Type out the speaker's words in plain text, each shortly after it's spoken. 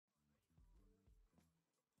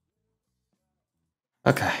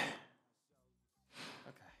Okay.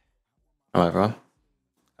 Hello, everyone.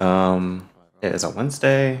 It is a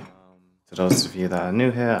Wednesday. To those of you that are new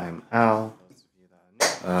here, I'm Al.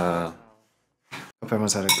 Hope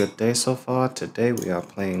everyone's had a good day so far. Today we are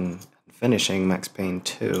finishing Max Payne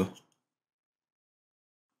 2,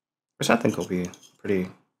 which I think will be pretty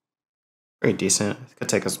decent. It could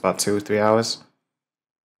take us about 2-3 hours.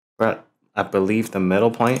 But I believe the middle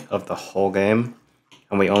point of the whole game,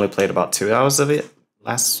 and we only played about 2 hours of it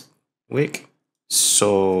last week.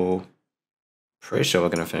 So pretty sure we're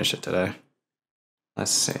gonna finish it today. Let's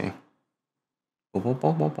see. Boom, boom,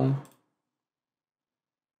 boom, boom, boom.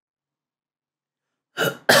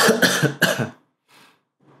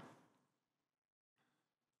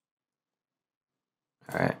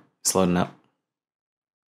 Alright, it's loading up.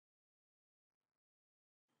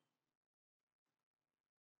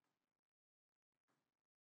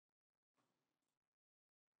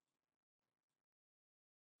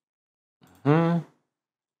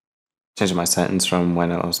 Changing my sentence from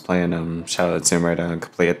when I was playing Shadow of the Tomb Raider and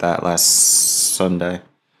completed that last Sunday.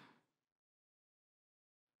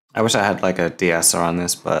 I wish I had like a de-esser on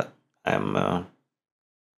this, but I'm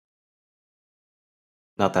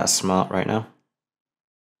not that smart right now.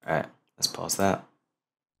 Alright, let's pause that.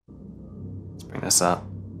 Let's bring this up.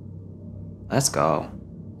 Let's go.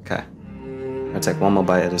 Okay. I'm gonna take one more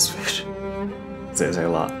bite of this fish. There's a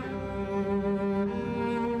lot.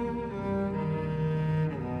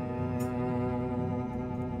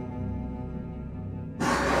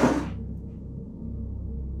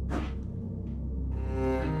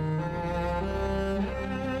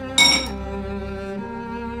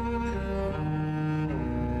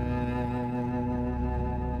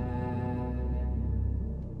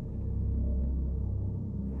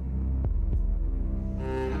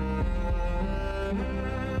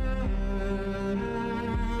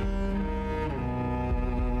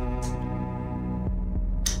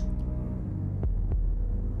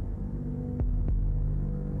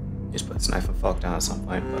 Just put this knife and fork down at some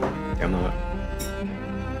point, but damn know it.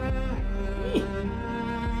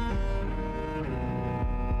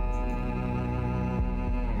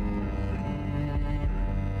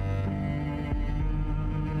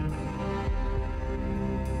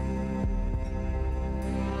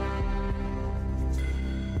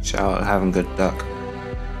 Shout out having good duck.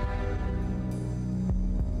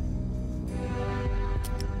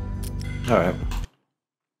 Alright.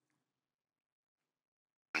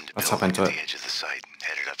 Let's hop into it. The edge of the site,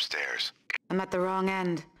 headed upstairs. I'm at the wrong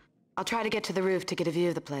end. I'll try to get to the roof to get a view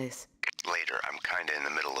of the place. Later, I'm kinda in the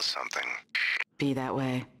middle of something. Be that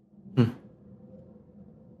way.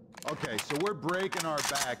 Okay, so we're breaking our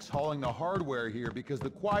backs hauling the hardware here because the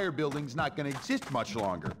choir building's not gonna exist much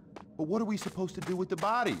longer. But what are we supposed to do with the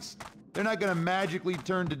bodies? They're not gonna magically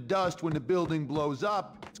turn to dust when the building blows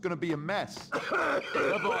up. It's gonna be a mess.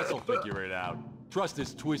 The boss will figure it out. Trust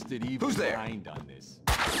this twisted evil mind on this.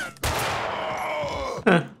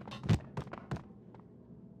 A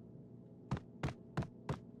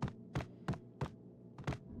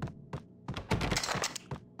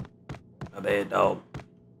bad dog.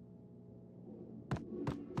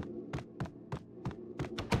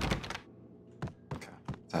 Okay,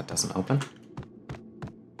 that doesn't open.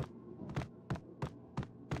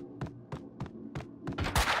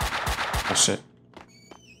 Oh shit.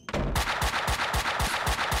 There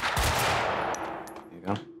you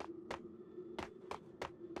go.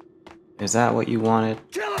 Is that what you wanted?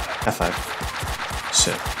 F5.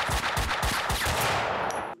 Shit.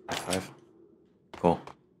 F5. Cool.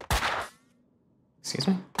 Excuse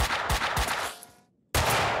me?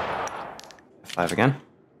 F5 again.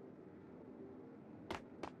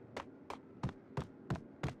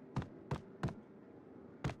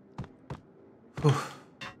 Whew.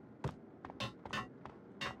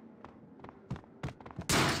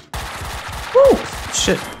 Woo!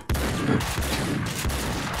 Shit.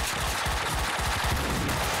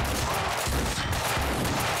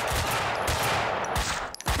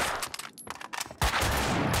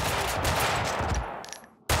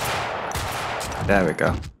 There we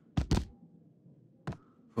go.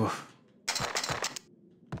 Oof.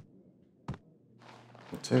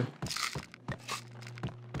 Two.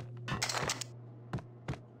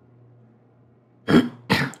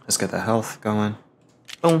 Let's get the health going.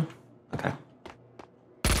 Boom. Okay.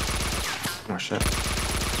 Oh shit.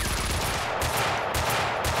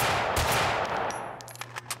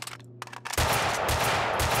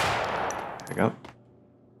 There we go.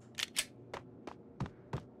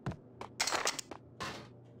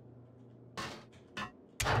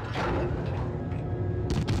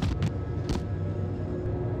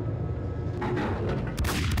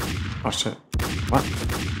 Oh shit. What?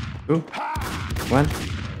 Who? When?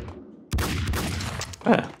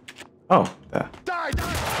 Where? Oh, there. Die,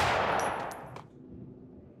 die!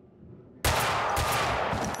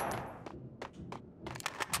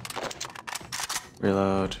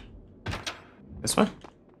 Reload. This one?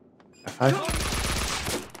 F5?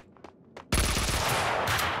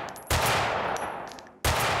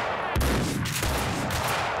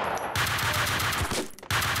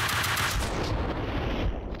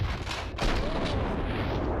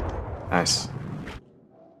 Nice.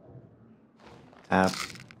 Tab.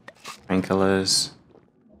 Painkillers.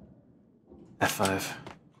 F5.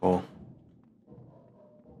 Cool.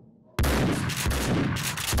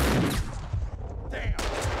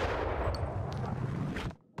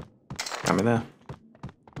 Got me there.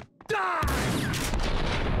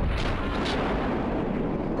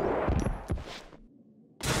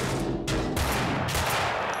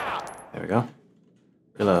 There we go.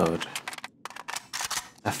 Reload.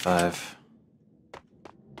 F5.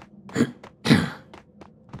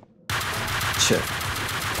 Shit.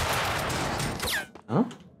 Huh?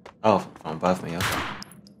 Oh, from above me, okay.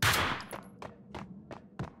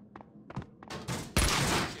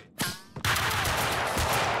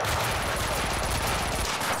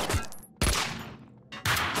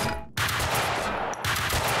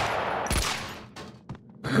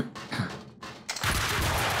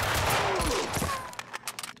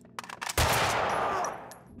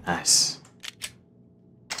 Nice.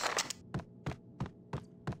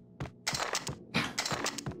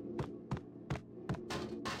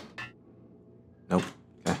 Nope.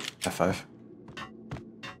 Okay, F5.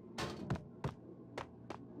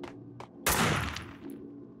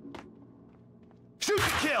 Shoot to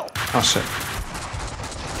kill! Oh shit.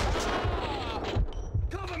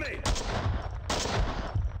 Cover me!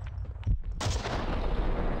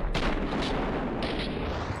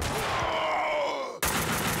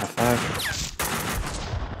 F5.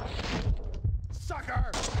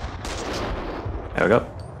 Sucker! There we go.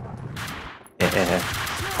 Yeah.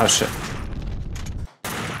 Oh shit.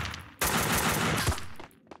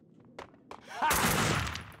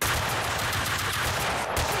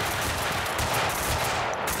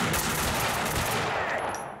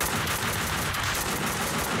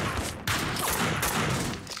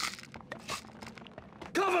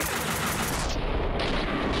 Cover me!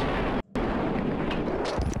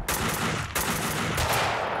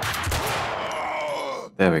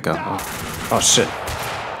 There we go. Oh shit.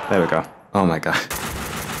 There we go. Oh my god.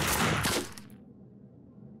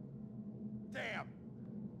 Damn!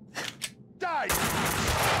 Die!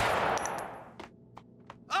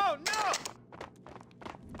 Oh no!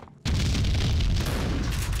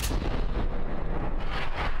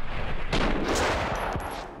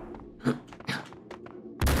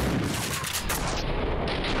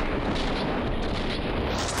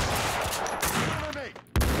 Cover me!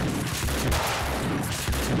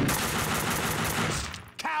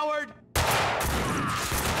 Coward!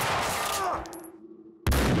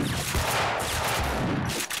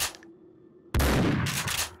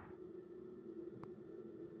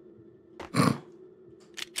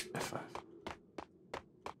 F5.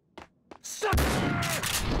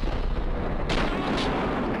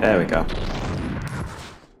 There we go.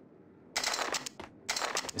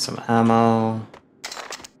 Get some ammo.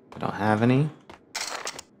 I don't have any.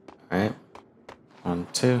 Alright. 1,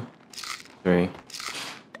 2, 3.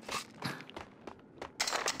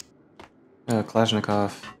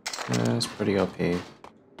 Kalashnikov. It's pretty OP.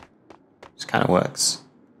 Just kind of works.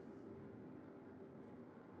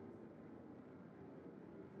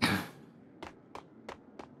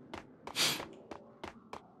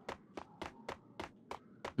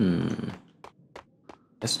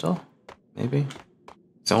 Pistol? Maybe?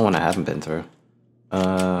 It's the only one I haven't been through.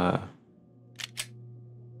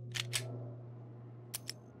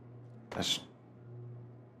 That's...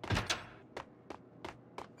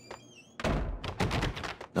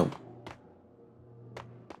 Nope.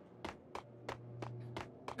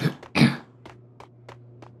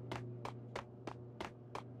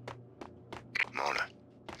 Mona,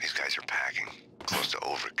 these guys are packing. Close to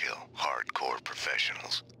overkill. Hardcore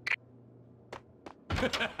professionals.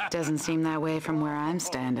 Doesn't seem that way from where I'm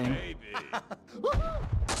standing.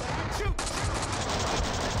 Shoot!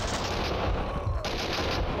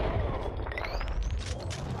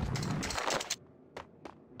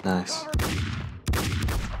 Nice.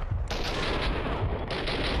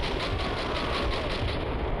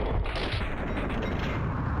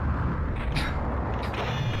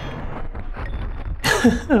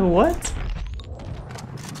 What?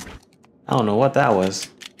 I don't know what that was,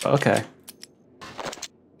 but okay.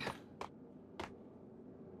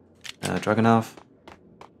 Dragunov.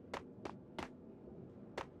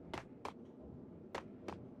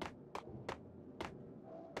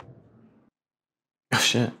 Oh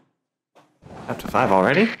shit. Chapter 5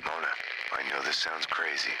 already? Mona, I know this sounds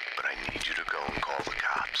crazy, but I need you to go and call the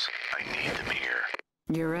cops. I need them here.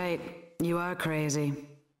 You're right. You are crazy.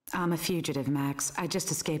 I'm a fugitive, Max. I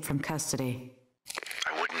just escaped from custody.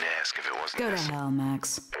 I wouldn't ask if it wasn't Go to this. hell,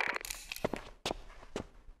 Max.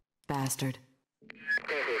 Bastard.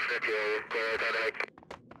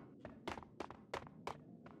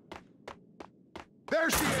 There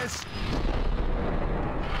she is!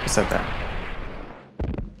 Who said that?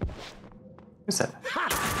 Who said that?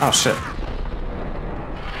 Oh shit.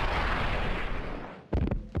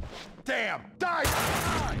 Damn! Die!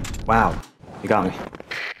 Die! Wow. You got me.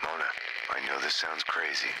 Mona, I know this sounds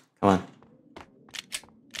crazy. Come on.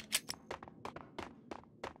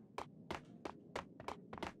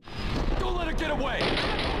 Don't let her get away!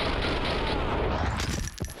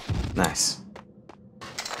 Nice.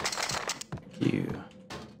 Thank you.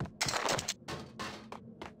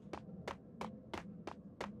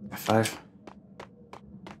 F5.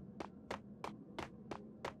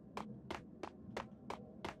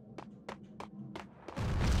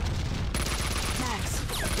 Max,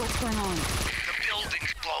 what's going on? The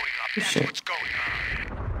building's blowing up. That's Shit. what's going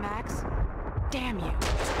on. Max? Damn you.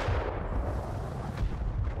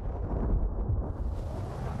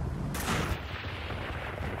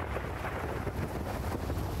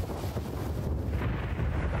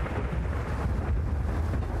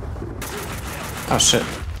 Oh shit.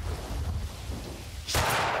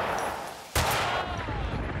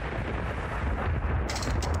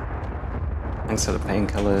 Thanks for the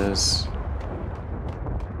painkillers.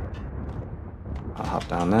 I'll hop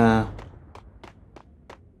down there.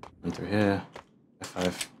 And through here.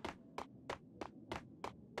 F5.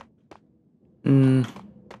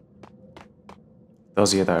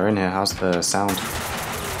 Those of you that are in here, how's the sound?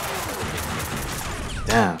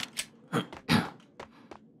 Damn.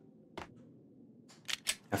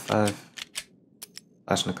 F5.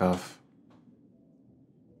 Flashnikov.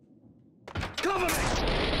 Cover me!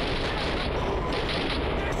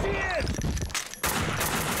 There she is!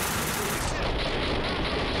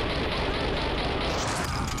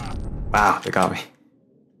 Wow, they got me.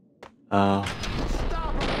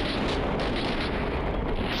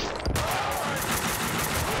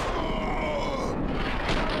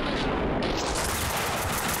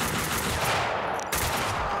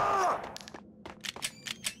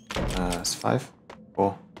 It's 5,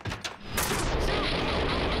 4.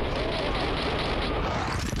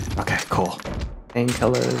 Okay, cool.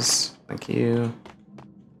 Painkillers, thank you.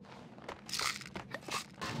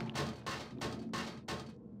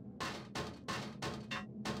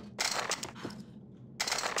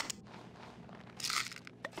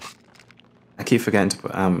 I keep forgetting to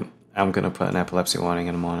put, I'm gonna put an epilepsy warning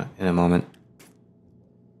in a moment.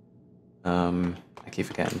 I keep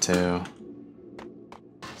forgetting to.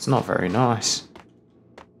 It's not very nice.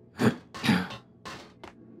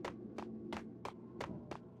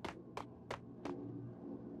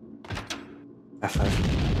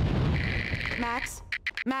 F5. Max?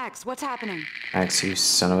 Max, what's happening? Max, you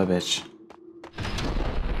son of a bitch.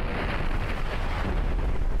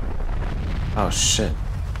 Oh shit.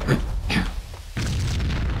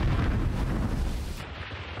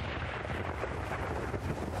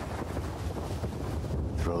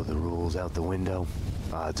 Throw the rules out the window.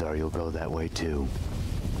 Odds are you'll go that way too.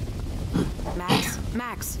 Max?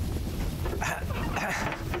 Max?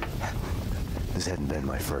 This hadn't been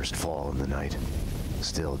my first fall in the night.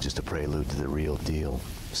 Still just a prelude to the real deal.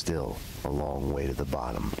 Still a long way to the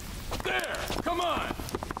bottom. There! Come on!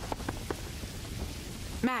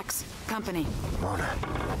 Max, company. Mona,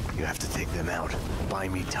 you have to take them out. Buy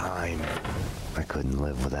me time. I couldn't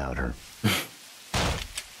live without her.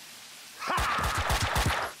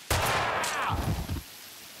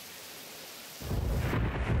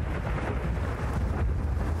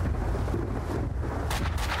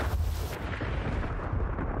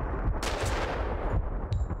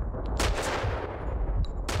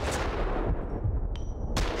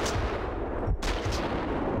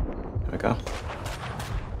 There we go.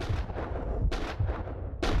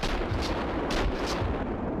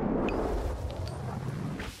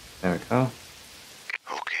 There we go.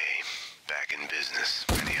 Okay, back in business.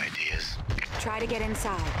 Any ideas? Try to get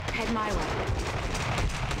inside. Head my way.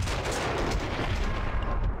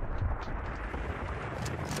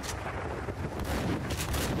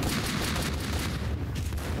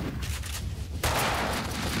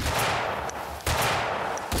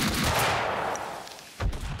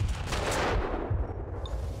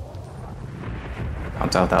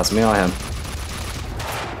 Conteh, that was me on him.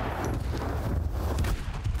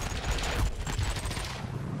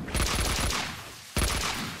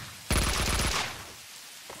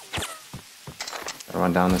 Gotta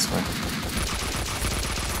run down this way.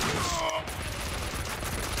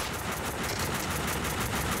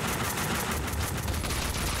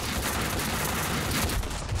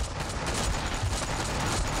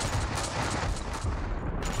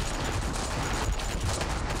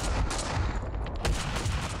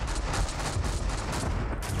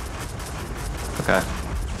 Okay.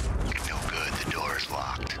 No good, the door is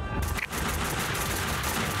locked.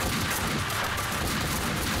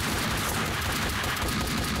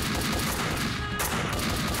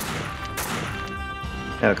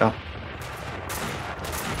 There we go.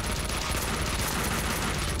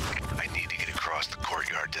 I need to get across the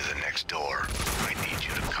courtyard to the next door. I need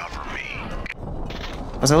you to cover me.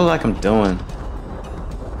 What's it look like I'm doing?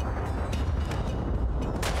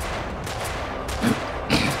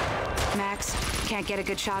 Max, can't get a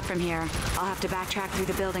good shot from here. I'll have to backtrack through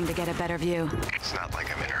the building to get a better view. It's not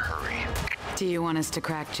like I'm in a hurry. Do you want us to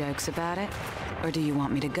crack jokes about it? Or do you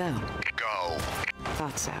want me to go? Go.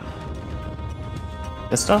 Thought so.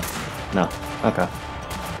 This stuff? No. Okay.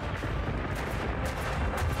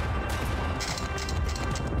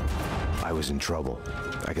 I was in trouble.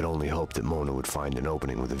 I could only hope that Mona would find an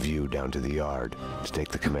opening with a view down to the yard to take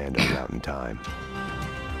the commandos out in time.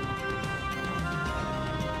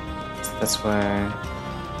 This way.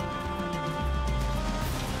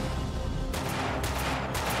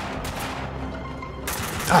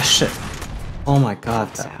 Ah, shit. Oh my god,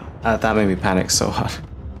 that made me panic so hard.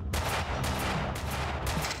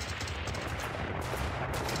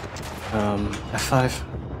 F5.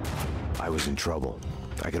 I was in trouble.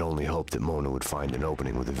 I could only hope that Mona would find an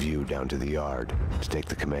opening with a view down to the yard to take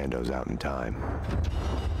the commandos out in time.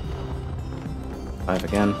 5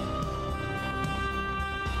 again.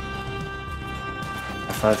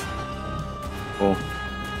 F5. Cool.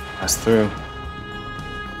 Pass through.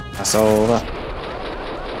 Pass over.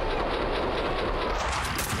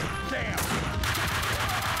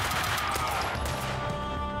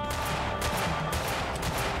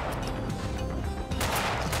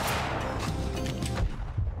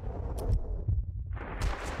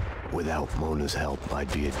 Without Mona's help,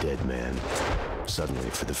 I'd be a dead man. Suddenly,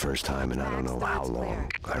 for the first time in I don't know how long,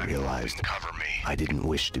 I realized I didn't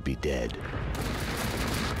wish to be dead.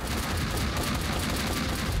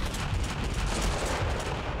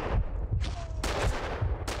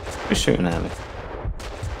 Who's shooting at me?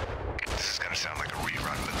 This is gonna sound like a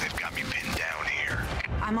rerun, but they've got me pinned down here.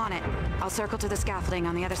 I'm on it. I'll circle to the scaffolding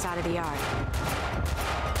on the other side of the yard.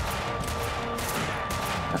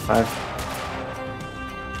 F5.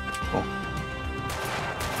 Cool.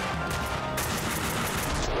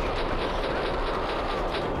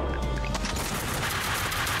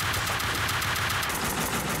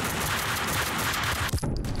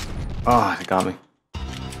 Oh, it got me.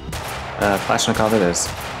 Flashing it is.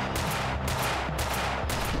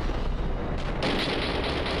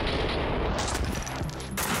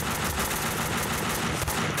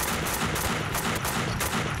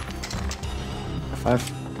 F5.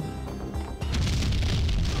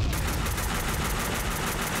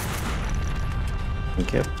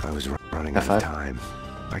 Thank you. I was running out of time.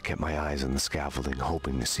 I kept my eyes on the scaffolding,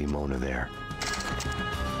 hoping to see Mona there.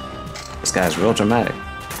 This guy's real dramatic.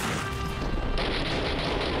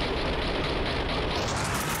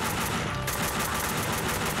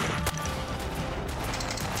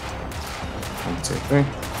 One, two, three.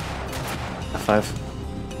 F5.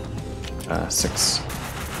 6.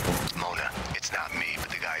 Mona, it's not me, but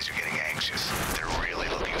the guys are getting anxious. They're really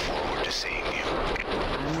looking forward to seeing you.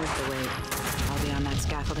 I'm worth the wait. I'll be on that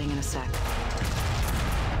scaffolding in a sec.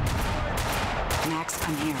 Max,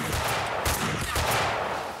 I'm here.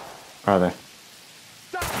 Are they?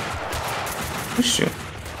 Who's shooting?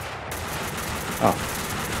 Oh.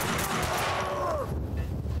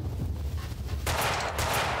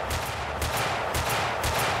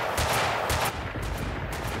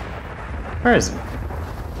 Where is he?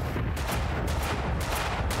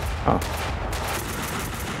 Oh.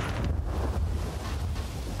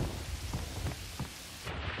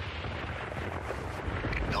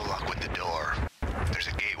 No luck with the door. There's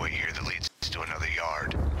a gateway here that leads to another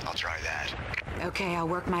yard. I'll try that. Okay, I'll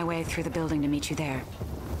work my way through the building to meet you there.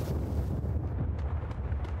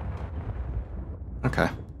 Okay.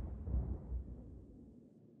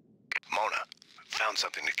 Mona, found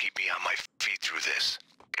something to keep me on my feet through this.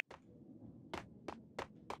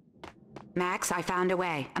 Max, I found a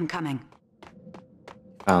way. I'm coming.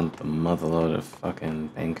 Found the motherload of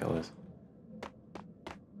fucking painkillers.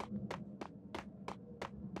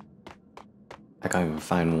 I can't even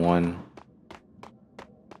find one.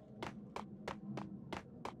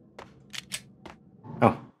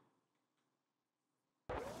 Oh.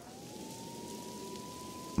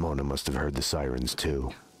 Mona must have heard the sirens too.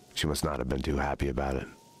 She must not have been too happy about it.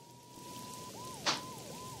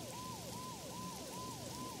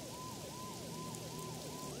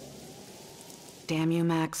 Damn you,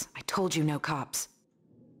 Max. I told you no cops.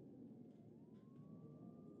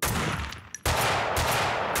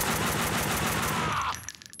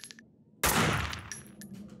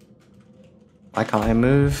 Why can't I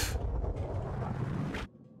move?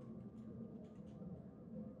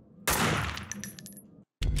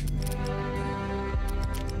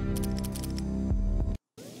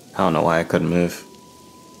 I don't know why I couldn't move.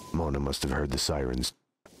 Mona must have heard the sirens.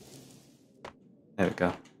 There we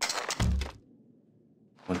go.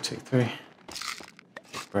 1, 2, 3.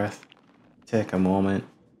 Deep breath. Take a moment.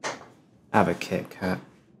 Have a Kit Kat.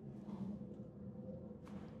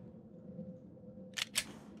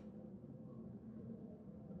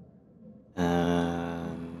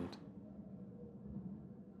 And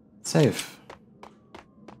save.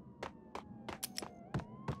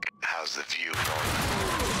 How's the view,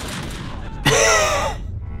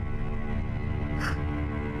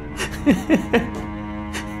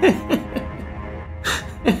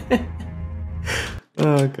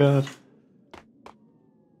 Oh god.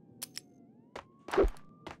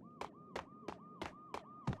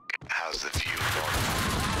 How's the view,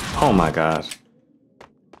 Oh my god.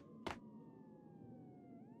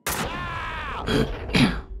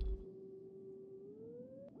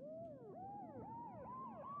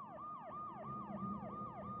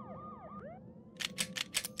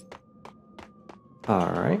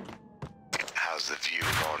 Alright. How's the view,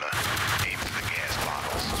 Mona? Aim for the gas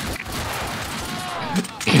bottles.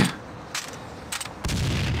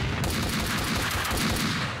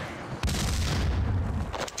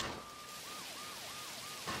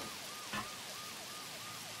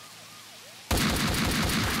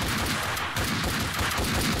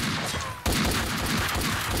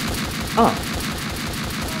 Oh.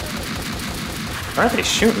 Where are they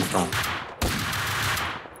shooting from?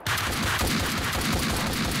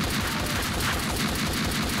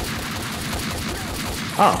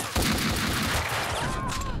 Oh.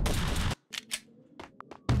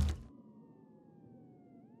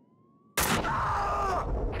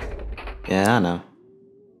 Yeah, I know.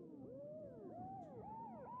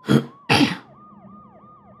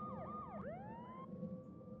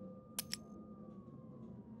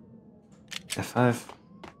 F5.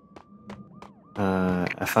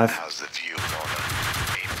 F5. How's the view, Mona?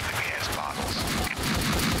 Aim for the gas bottles.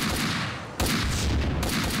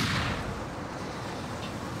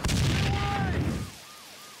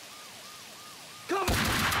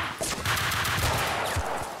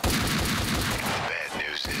 Bad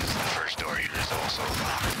news is the first door here is also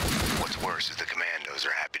locked. What's worse is the commandos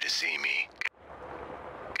are happy to see me.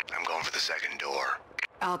 I'm going for the second door.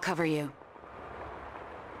 I'll cover you.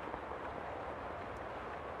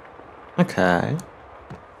 Okay.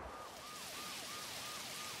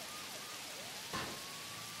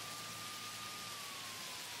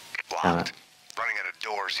 Locked. Running out of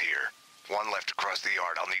doors here. One left across the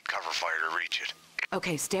yard. I'll need cover fire to reach it.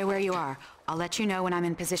 Okay, stay where you are. I'll let you know when I'm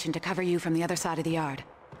in position to cover you from the other side of the yard.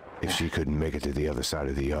 If she couldn't make it to the other side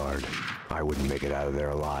of the yard, I wouldn't make it out of there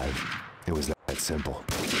alive. It was that simple.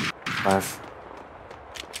 5.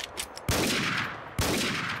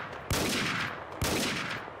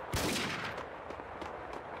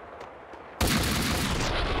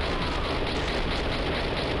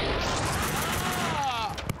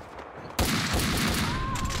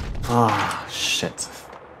 Ah, shit.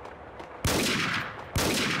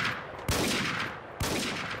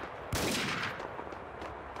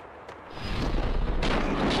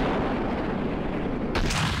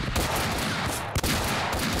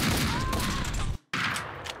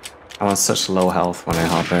 I'm on such low health when I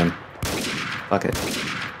hop in. Fuck it.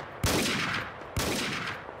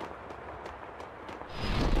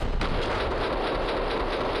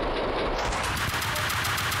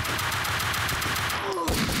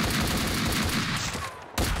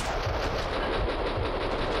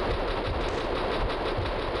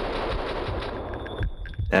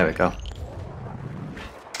 There we go.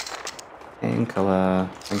 Painkiller,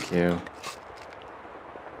 thank you.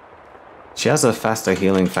 She has a faster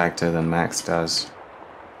healing factor than Max does.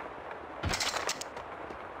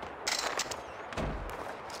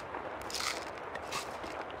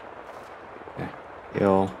 Okay,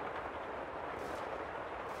 heal.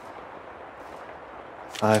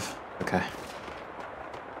 5, okay.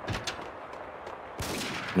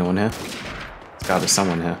 No one here? There's gotta be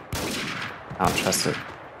someone here. I don't trust it.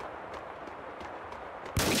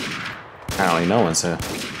 Apparently no one's here.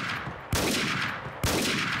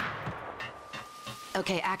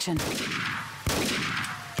 Okay, action.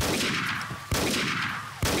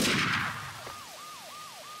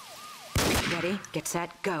 Ready, get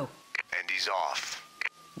set, go. And he's off.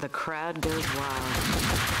 The crowd goes wild.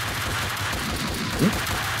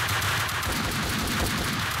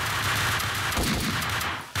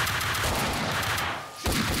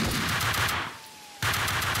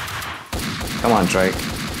 Come on, Drake.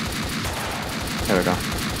 There we go.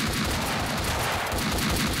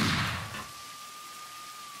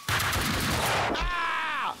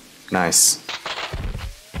 Nice.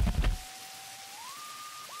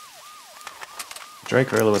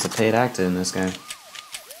 Drake really was a paid actor in this game.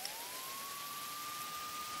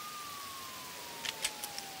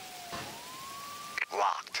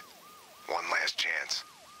 Locked. One last chance.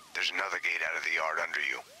 There's another gate out of the yard under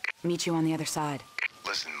you. Meet you on the other side.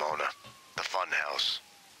 Listen, Mona. The fun house.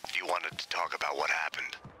 You wanted to talk about what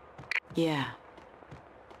happened. Yeah.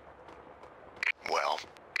 Well,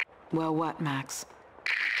 Well, what, Max?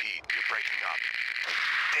 repeat, you're breaking up.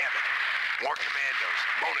 Damn it. More commandos.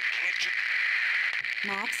 Mona, can't you...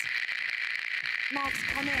 Max? Max,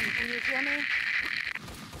 come in. Can you hear me?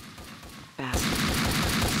 Bastard.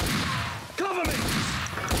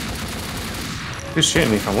 Who's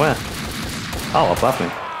shooting me from where? Oh, above me.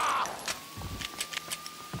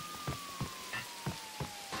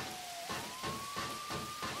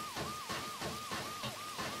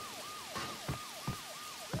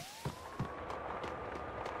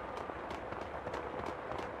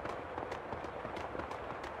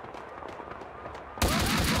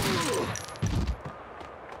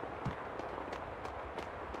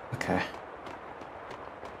 Okay.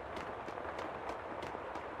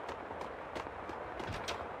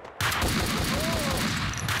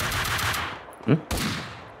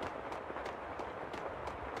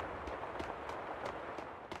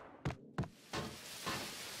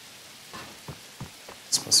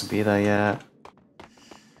 Supposed to be there yet.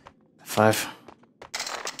 5.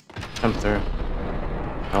 Jump through.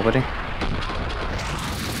 Nobody?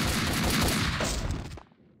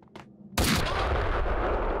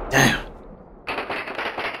 Damn.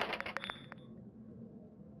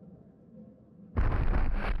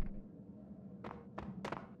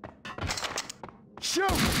 Shoot!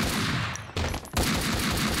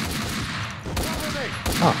 Cover me!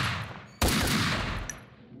 Oh.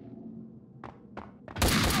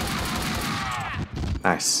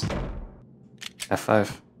 Nice.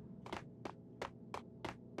 F5.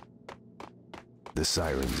 The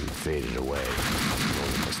sirens had faded away.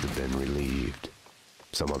 Mona must have been relieved.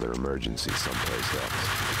 Some other emergency someplace else.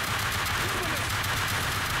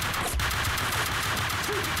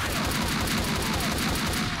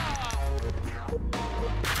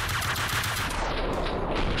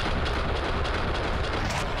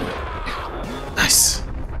 Nice.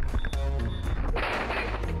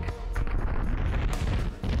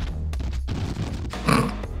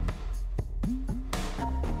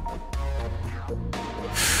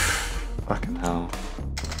 Fucking hell.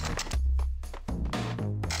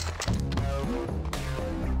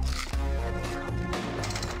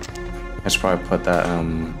 I should probably put that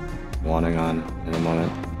warning on in a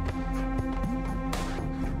moment.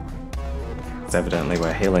 It's evidently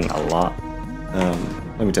we're healing a lot.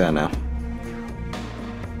 Let me do that now.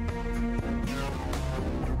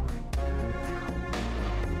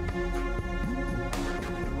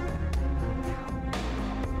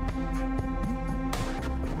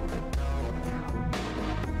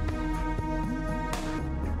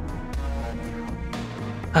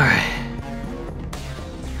 Alright.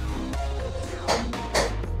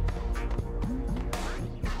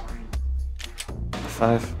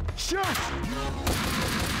 Five. Shoot!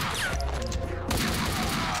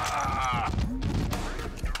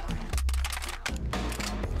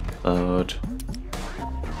 Load.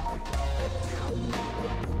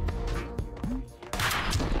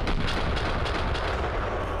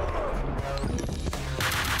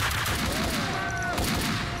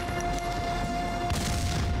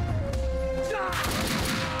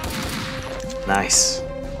 Nice.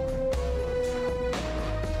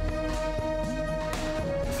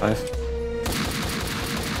 5.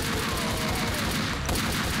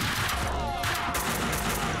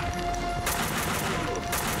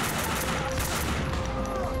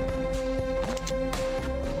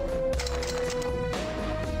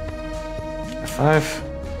 F5.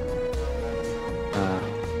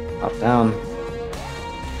 Up, down.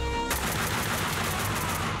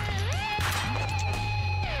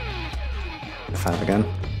 F5 again.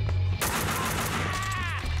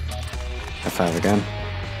 F5 again.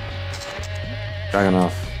 Dragon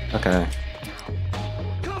off. Okay.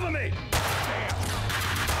 Cover me!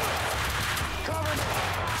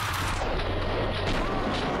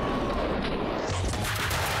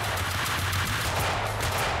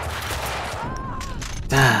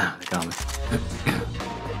 Damn, they got me.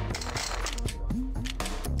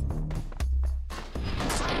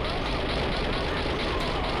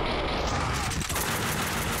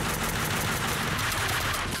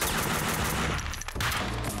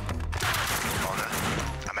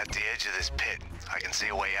 I'm at the edge of this pit. I can see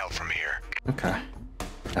a way out from here. Okay.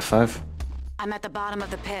 F5. I'm at the bottom of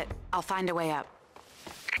the pit. I'll find a way up.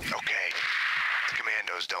 Okay. The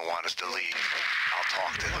commandos don't want us to leave. I'll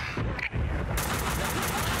talk to them.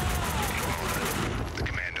 The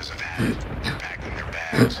commandos have had it. They're packing their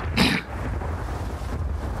bags.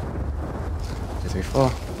 2, 3, 4.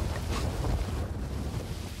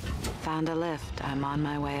 Found a lift. I'm on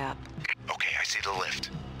my way up. Okay, I see the lift.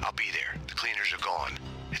 I'll be there. The cleaners are gone.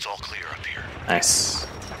 It's all clear up here. Nice.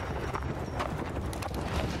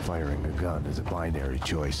 Firing a gun is a binary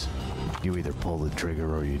choice. You either pull the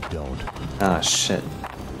trigger or you don't. Ah, shit.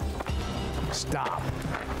 Stop.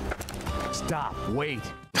 Stop. Wait.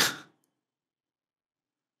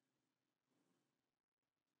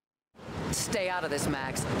 Stay out of this,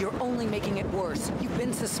 Max. You're only making it worse. You've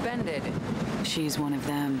been suspended. She's one of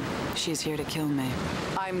them. She's here to kill me.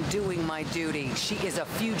 I'm doing my duty. She is a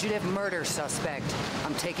fugitive murder suspect.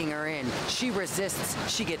 I'm taking her in. She resists,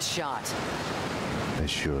 she gets shot. As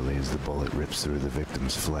surely as the bullet rips through the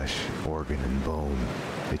victim's flesh, organ, and bone,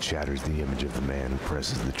 it shatters the image of the man who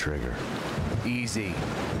presses the trigger. Easy.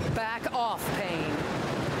 Back off, Payne.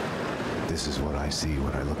 This is what I see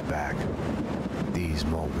when I look back. These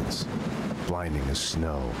moments, blinding as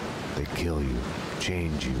snow, they kill you,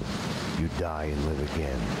 change you. You die and live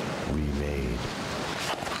again, remade.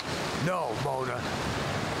 No, Mona.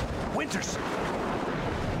 Winters.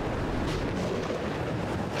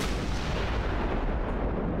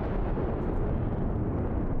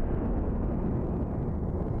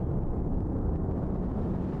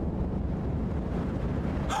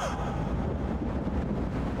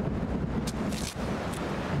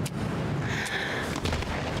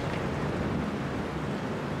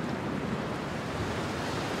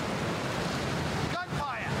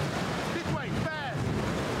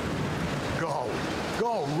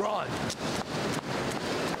 Go, run!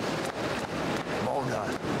 Mona.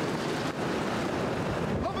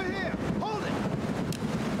 Over here! Hold it!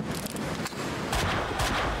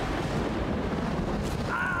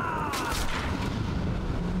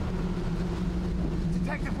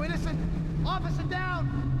 Detective Winnison! Officer down!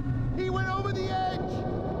 He went over the edge!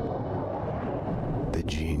 The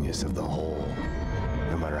genius of the hole.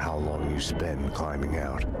 No matter how long you spend climbing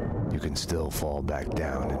out, you can still fall back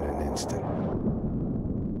down in an instant.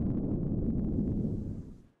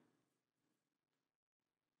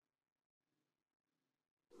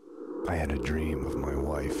 I had a dream of my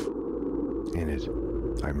wife. In it,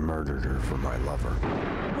 I murdered her for my lover.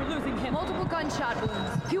 We're losing him. Multiple gunshot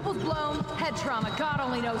wounds. Pupils blown. Head trauma. God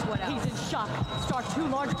only knows what else. He's in shock. Start 2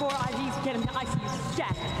 large bore IVs. Get him to ICU.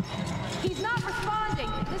 Stat. He's not responding.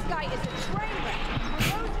 This guy is a train wreck.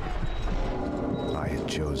 I had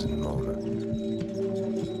chosen Mona.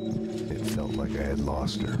 It felt like I had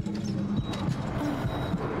lost her.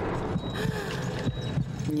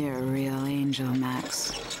 You're a real angel,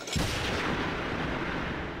 Max.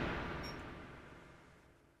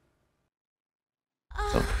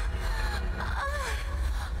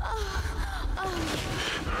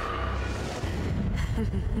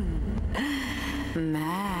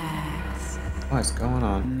 Max. What's going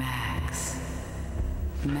on? Max.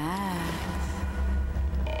 Max.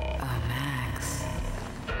 Oh, Max.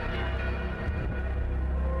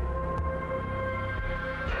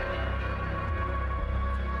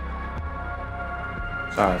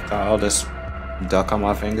 Sorry, I've got all this duck on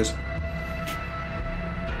my fingers.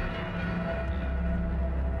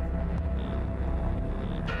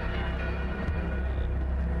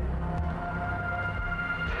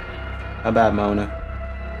 How bad, Mona?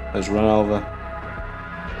 Let's run over.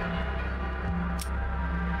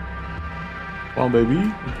 Come on,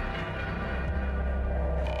 baby.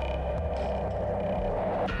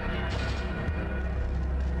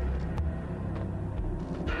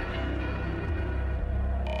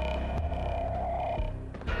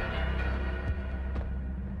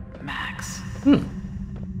 Max.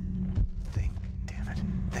 Think, damn it.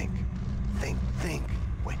 Think.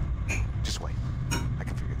 Wait, just wait. I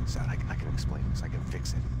can figure this out. I can explain this. I can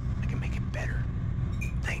fix it. I can make it better.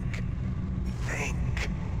 Think.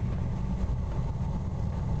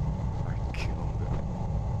 I killed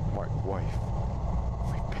her. my wife,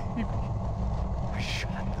 my baby. I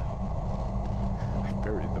shot them. I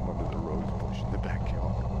buried them under the rose bush in the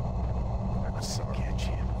backyard. I'm sorry. Catch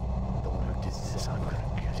him. The one who did this, I'm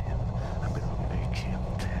gonna get him. I'm gonna make him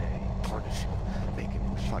pay. Punish him. Make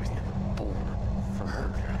him wish he was never born for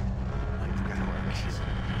murder. I've got to kill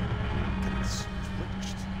him. Get him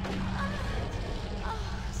switched.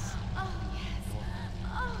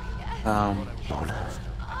 Mona.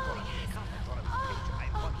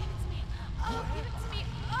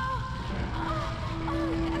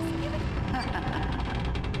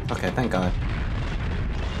 Okay, thank God.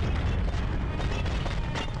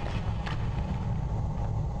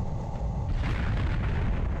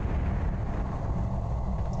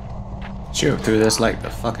 Shoot through this like the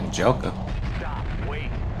fucking Joker. Stop, wait.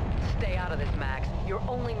 Stay out of this, Max. You're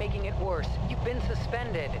only making it worse. You've been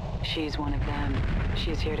suspended. She's one of them.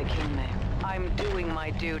 She's here to kill me. I'm doing my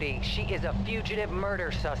duty. She is a fugitive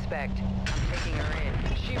murder suspect. I'm taking her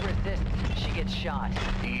in. She resists, she gets shot.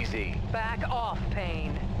 Easy. Back off,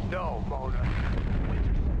 Payne. No, Mona.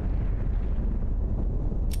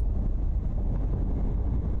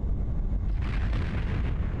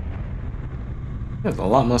 There's a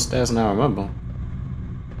lot more stairs than I remember.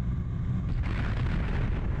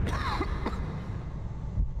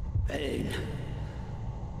 Payne.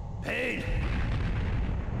 Payne.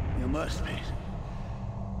 You must be.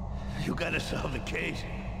 You gotta solve the case.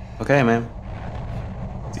 Okay, man.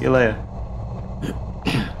 See you later.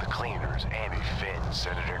 The cleaners, Andy Finn,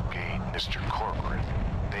 Senator Gate, Mr. Corcoran,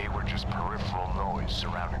 they were just peripheral noise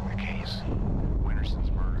surrounding the case.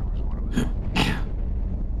 Winterson's murder was one of them.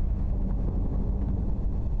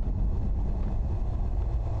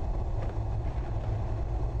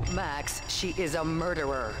 Max, she is a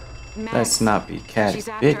murderer. Max, Let's not be catty she's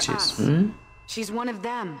after bitches, us. hmm? She's one of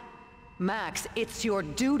them. Max, it's your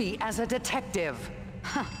duty as a detective.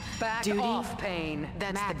 Back Duty? off, Payne.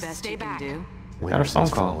 That's Max, the best stay you can back. do. Got a phone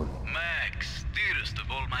call. Max, dearest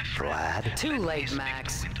of all my friends. Vlad? Too late,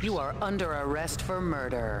 Max. You are under arrest for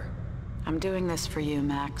murder. I'm doing this for you,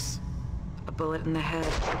 Max. A bullet in the head.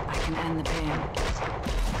 I can end the pain.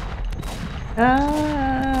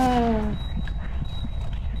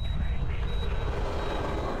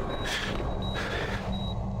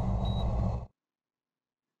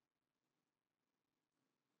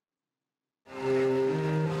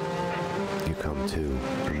 You come to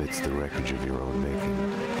amidst the wreckage of your own making.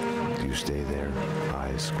 Do you stay there,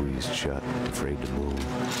 eyes squeezed shut, afraid to move,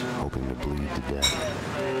 hoping to bleed to death?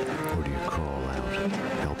 Or do you crawl out,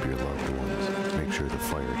 help your loved ones, make sure the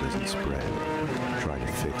fire doesn't spread, try to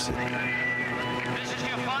fix it? This is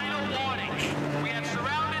your final warning. We have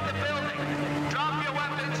surrounded the building. Drop your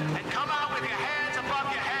weapons and come out with your hands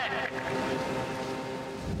above your head.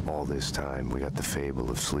 All this time, we got the fable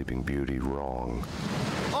of Sleeping Beauty wrong.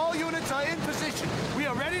 All units are in position. We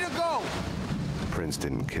are ready to go. Prince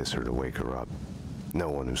didn't kiss her to wake her up. No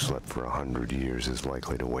one who slept for 100 years is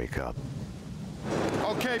likely to wake up.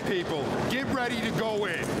 Okay, people, get ready to go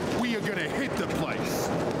in. We are gonna hit the place.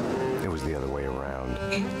 It was the other way around.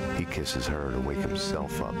 He kisses her to wake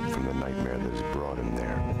himself up from the nightmare that has brought him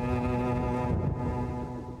there.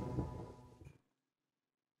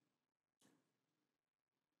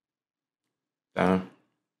 Damn.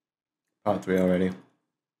 Part 3 already.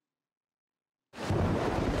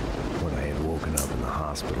 When I had woken up in the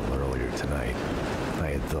hospital earlier tonight, I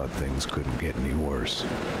had thought things couldn't get any worse.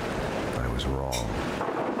 I was wrong.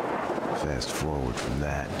 Fast forward from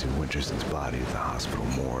that to Winterson's body at the hospital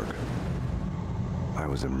morgue. I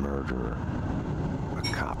was a murderer, a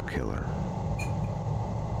cop killer.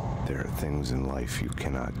 There are things in life you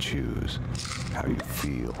cannot choose, how you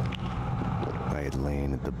feel. I had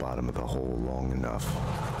lain at the bottom of the hole long enough.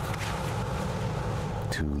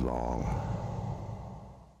 Too long.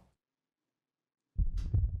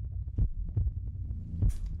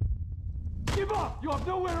 Give up! You have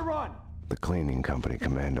nowhere to run! The cleaning company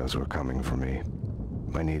commandos were coming for me.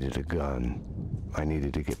 I needed a gun. I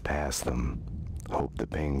needed to get past them. Hope the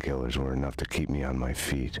painkillers were enough to keep me on my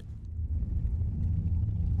feet.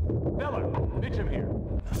 Miller, Mitchum here.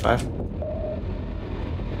 5.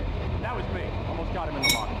 That was me. Almost got him in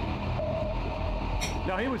the locker.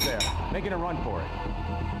 No, he was there, making a run for it.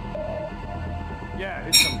 Yeah,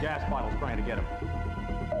 there's some gas bottles trying to get him.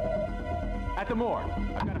 At the morgue.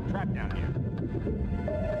 I've got him trapped down here.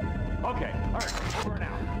 Okay, all right, over and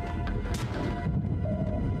out.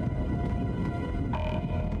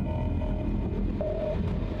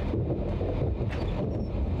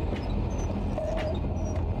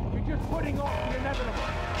 You're just putting off the inevitable.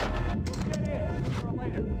 We'll get in sooner or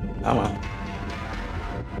later. Come on.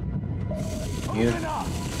 Open up!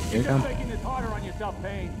 Here you You're come. just making this harder on yourself. yourself,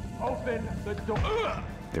 Payne. Open the door.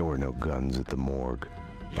 There were no guns at the morgue.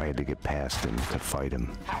 I had to get past him to fight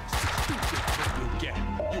him. How stupid did you get?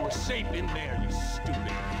 You were safe in there, you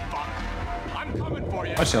stupid fuck. I'm coming for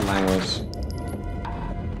you. What's your language?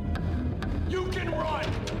 You can run,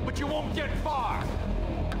 but you won't get far.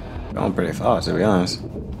 Going pretty far, to be honest.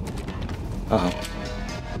 Uh-oh.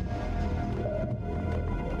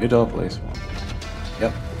 Your door, please.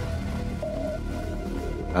 Yep.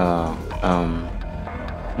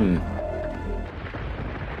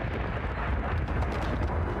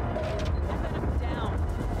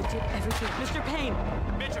 Mr. Payne,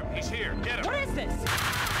 Mitchum, he's here. Get him. what is this?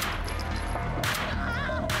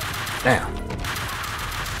 Damn.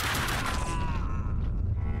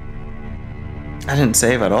 I didn't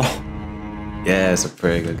save at all. Yeah, it's a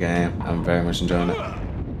pretty good game. I'm very much enjoying it.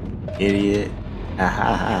 Idiot.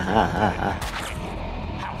 How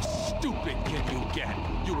stupid can you get?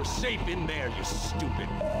 You were safe in there, you stupid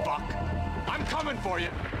fuck. I'm coming for you.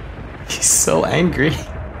 He's so angry.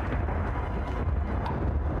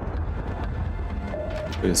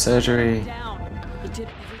 Through the surgery. Down. You did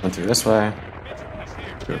Went through this way.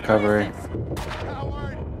 Through recovery.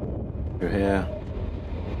 Through here.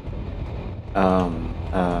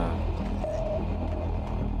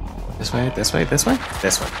 This way, this way, this way?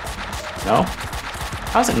 This way. No?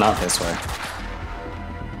 How's it not this way?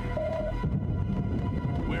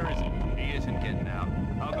 Where is he? He isn't getting out.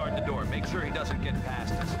 I'll guard the door. Make sure he doesn't get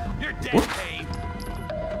past us. You're dead, Payne.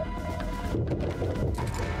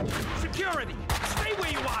 Security! Stay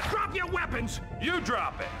where you are! Drop your weapons! You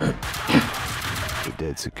drop it! The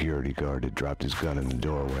dead security guard had dropped his gun in the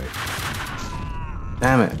doorway.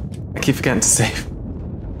 Damn it. I keep forgetting to save.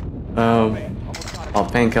 All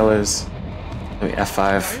painkillers. Maybe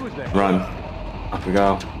F5. Run. Up we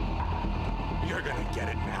go. You're gonna get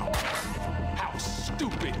it now. How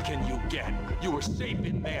stupid can you get? You were safe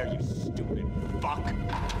in there, you stupid fuck.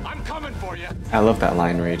 I'm coming for you. I love that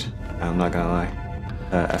line read. I'm not gonna lie.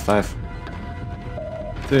 F5.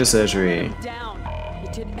 Through the surgery. down.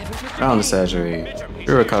 You did everything. Around the surgery.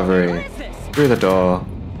 Through recovery. Through the door.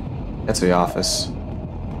 Get to the office.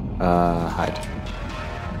 Hide.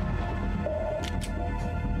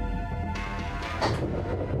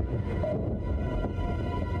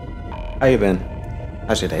 How you been?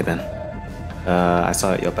 How's your day been? I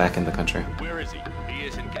saw that you're back in the country. Where is he? He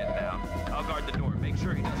isn't getting out. I'll guard the door. Make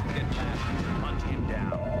sure he doesn't get past us. Hunt him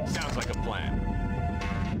down. Sounds like a plan.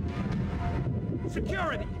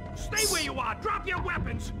 Security! Stay where you are! Drop your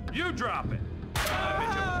weapons! You drop it!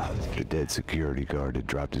 The dead security guard had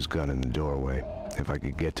dropped his gun in the doorway. If I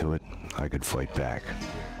could get to it, I could fight back.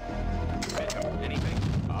 Anything?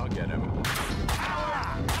 I'll get him.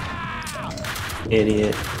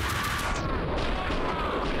 Idiot.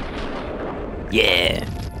 Yeah.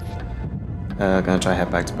 Gonna try head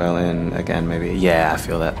back to Berlin again, maybe. Yeah, I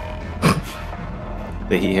feel that.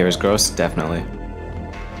 The heat here is gross, definitely.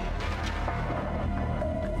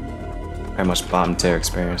 Very much bottom tier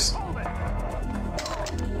experience.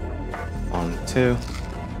 1, 2.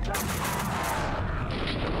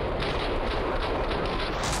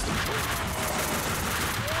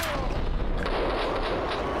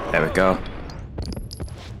 There we go.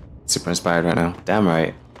 Super inspired right now. Damn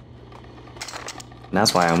right. And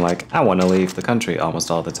that's why I'm like, I want to leave the country almost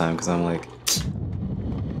all the time, because I'm like,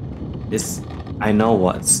 I know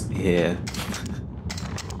what's here.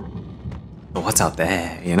 But what's out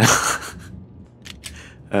there, you know?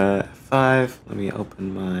 5. Let me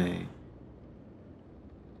open my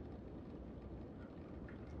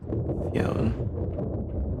phone.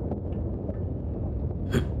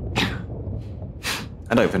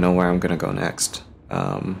 I don't even know where I'm gonna go next.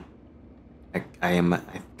 I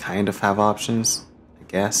kind of have options, I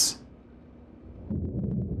guess.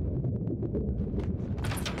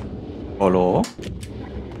 Hello?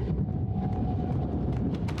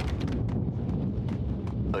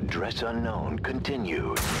 Address unknown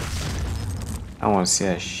continued. I want to see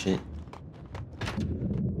that shit.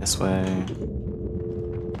 This way.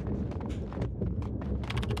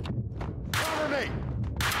 Cover me!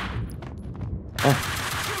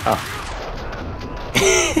 Oh.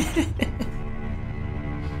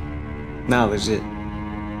 Nah, legit. I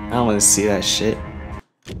don't want to see that shit.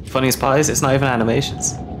 Funniest part is, it's not even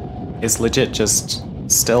animations. It's legit just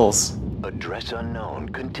stills. Address unknown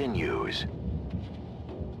continues.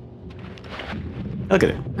 Look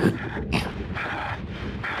at it.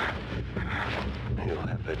 You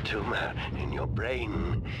have a tumor in your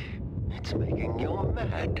brain. It's making you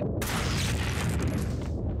mad.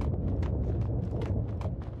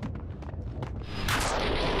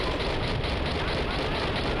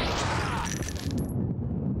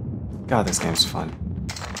 God, this game's fun.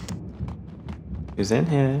 Who's in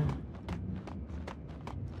here?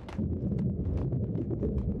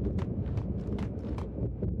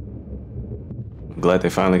 I'm glad they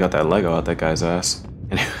finally got that Lego out that guy's ass.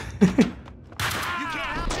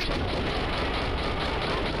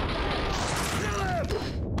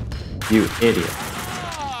 You idiot.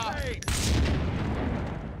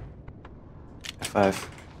 F5.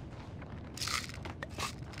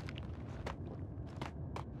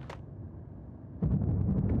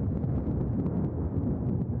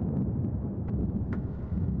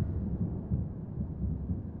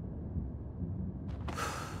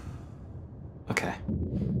 Okay.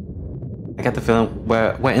 I get the feeling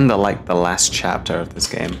we're in the last chapter of this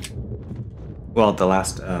game. Well, the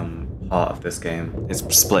last part of this game is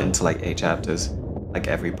split into like 8 chapters, like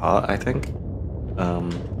every part, I think.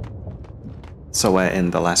 So we're in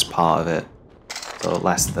the last part of it. So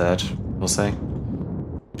last third, we'll say.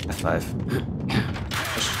 F5.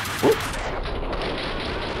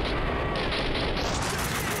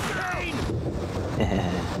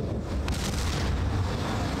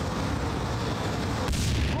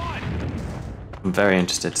 I'm very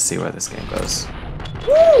interested to see where this game goes.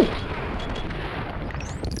 Woo!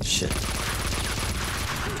 Shit.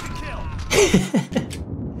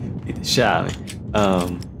 Beat the shit out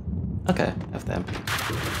of me. Okay, F them.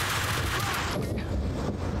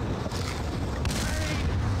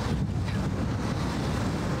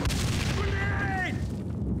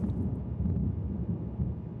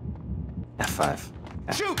 F5.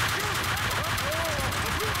 Okay. Shoot!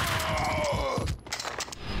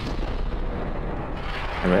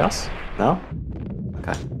 Anybody else? No?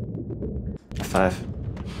 Okay. F5.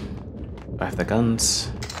 Do I have the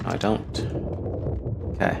guns? No, I don't.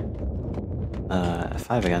 Okay.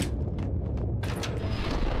 F5 again.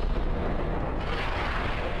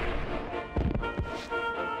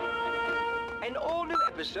 An all-new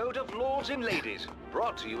episode of Lords and Ladies,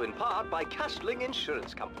 brought to you in part by Castling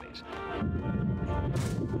Insurance Companies.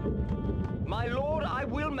 My lord, I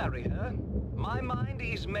will marry her. My mind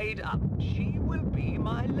is made up. She will be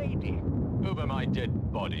my lady. Over my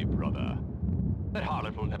dead body, brother. That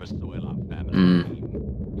harlot will never soil our family.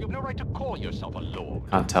 You have no right to call yourself a lord.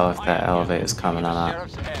 Can't tell if that elevator's coming or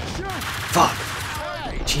not. Fuck!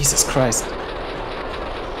 Jesus Christ.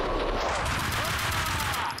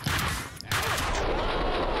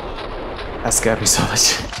 That scared me so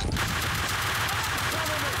much.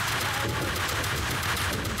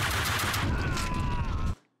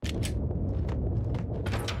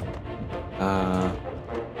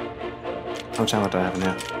 How much ammo do I have in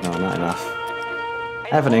here? No, not enough. I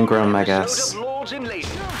have an Ingram, I guess.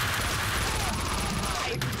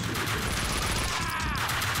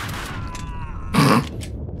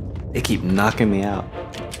 They keep knocking me out.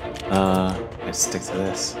 Let's stick to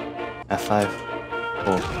this. F5.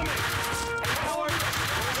 Cool.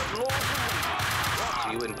 Brought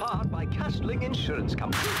to you in part by Castling Insurance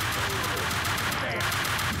Company.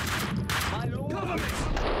 My lord.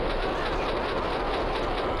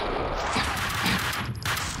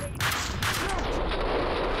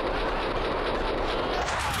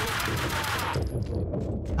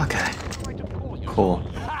 Okay. Cool.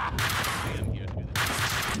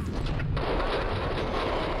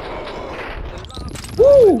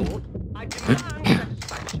 Woo!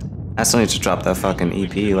 I still need to drop that fucking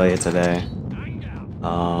EP later today.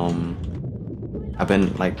 I've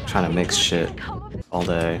been like trying to mix shit all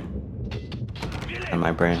day, and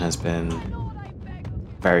my brain has been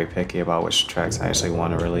very picky about which tracks I actually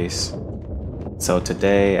want to release. So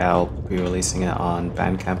today I'll be releasing it on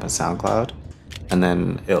Bandcamp and SoundCloud, and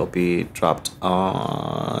then it'll be dropped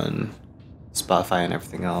on Spotify and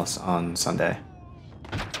everything else on Sunday.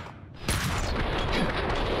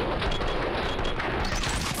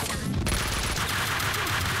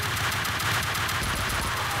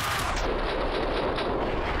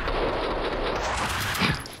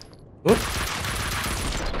 Whoop.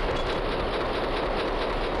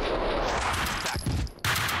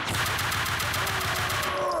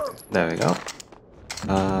 There we go.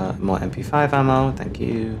 More MP5 ammo, thank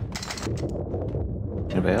you.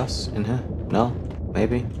 Anybody else in here? No?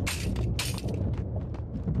 Maybe?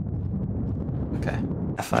 Okay,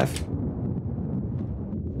 F5.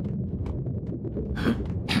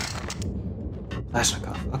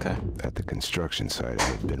 Flashnikov, okay. At the construction site, I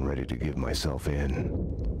had been ready to give myself in.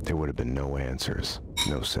 There would have been no answers,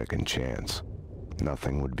 no second chance.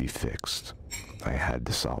 Nothing would be fixed. I had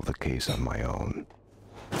to solve the case on my own.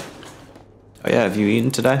 Oh yeah, have you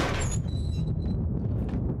eaten today?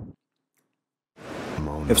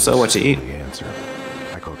 If so, what you eat? The answer.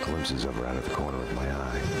 I caught glimpses of her out of the corner of my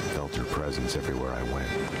eye. Felt her presence everywhere I went.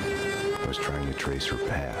 I was trying to trace her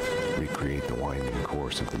path, recreate the winding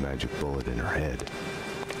course of the magic bullet in her head.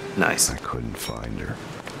 Nice. I couldn't find her.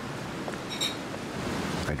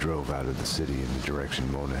 I drove out of the city in the direction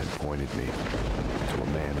Mona had pointed me, to a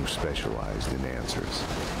man who specialized in answers.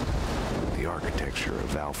 The architecture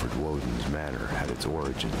of Alfred Woden's manor had its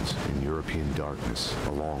origins in European darkness,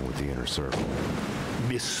 along with the Inner Circle.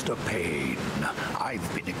 Mr. Payne,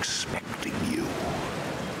 I've been expecting you.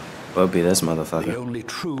 What would be this The motherfucker? only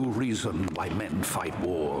true reason why men fight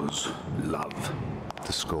wars, love.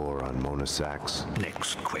 The score on Mona Sachs?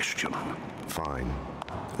 Next question. Fine.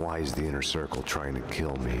 Why is the Inner Circle trying to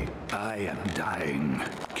kill me? I am dying.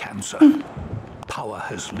 Cancer. Power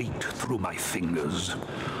has leaked through my fingers.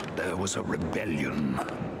 There was a rebellion.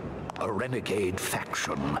 A renegade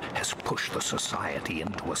faction has pushed the society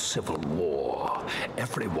into a civil war.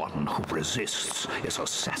 Everyone who resists is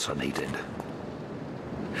assassinated.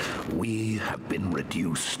 We have been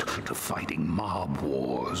reduced to fighting mob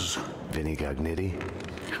wars. Vinny Gognitti?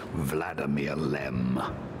 Vladimir Lem.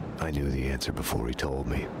 I knew the answer before he told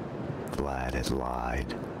me. Vlad had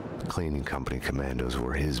lied. Cleaning company commandos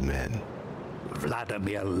were his men.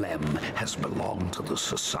 Vladimir Lem has belonged to the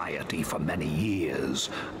society for many years.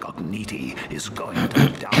 Gognitti is going to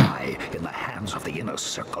die in the hands of the Inner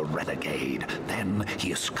Circle renegade. Then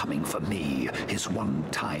he is coming for me, his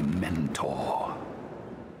one-time mentor.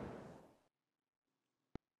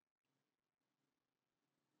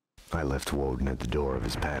 I left Woden at the door of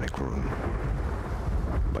his panic room.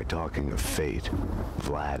 By talking of fate,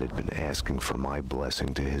 Vlad had been asking for my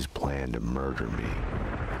blessing to his plan to murder me.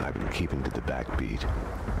 I've been keeping to the backbeat,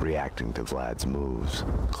 reacting to Vlad's moves,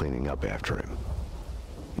 cleaning up after him.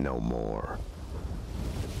 No more.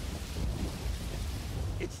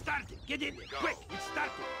 It started. Get in. Quick. It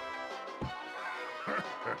started.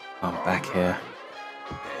 I'm back here.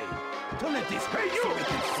 Hey, don't let this. Hey, you. So we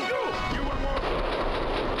can see. You want more?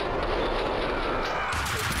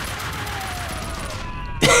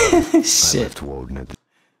 Shit. I left Woden at the...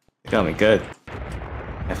 Got me good.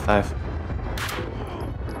 F5.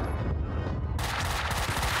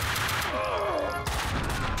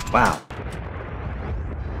 Wow.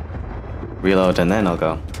 Reload and then I'll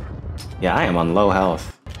go. Yeah, I am on low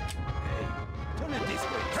health. Don't let this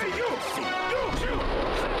way. Hey, you.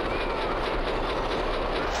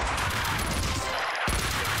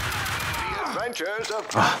 The Adventures of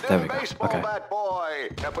There we Captain go. Baseball Okay. Bat Boy,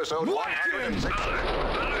 episode 106.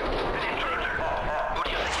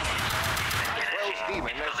 Maxwell's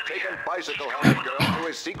demon has taken bicycle-helmet girl to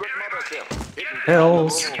his secret mothership.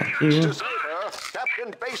 Hells, you. To save her,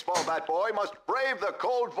 Captain Baseball Bat Boy must brave the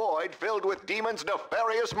cold void filled with demons'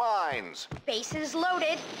 nefarious minds. Bases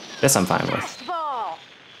loaded. This I'm fine with. Fastball.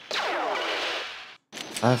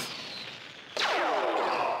 5.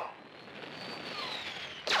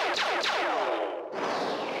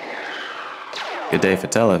 Good day for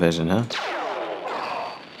television, huh?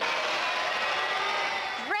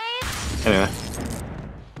 Anyway.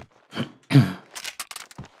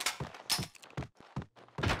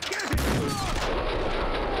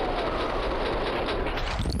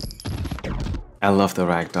 I love the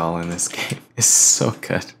ragdoll in this game. It's so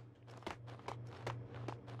good.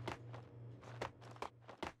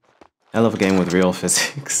 I love a game with real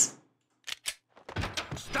physics.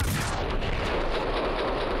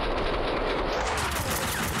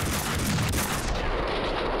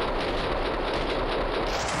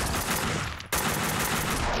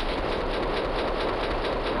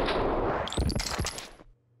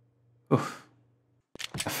 Oof.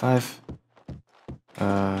 F5.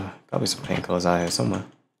 Probably some painkillers out here somewhere.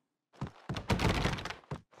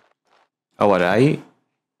 Oh, what did I eat?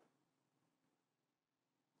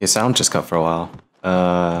 Your sound just cut for a while.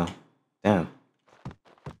 Damn.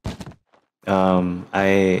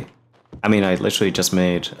 I mean, I literally just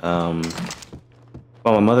made, well,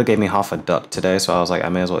 my mother gave me half a duck today, so I was like, I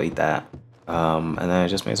may as well eat that. And then I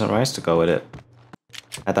just made some rice to go with it.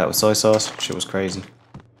 Had that with soy sauce. Shit was crazy.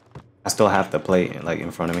 I still have the plate, like, in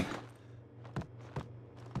front of me.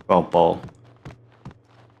 Well, bowl.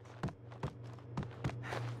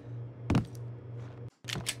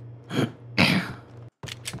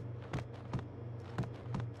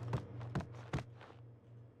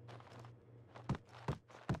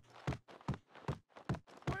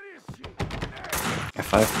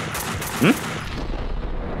 F5.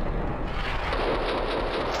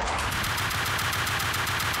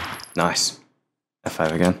 Nice.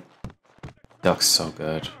 F5 again. Duck's so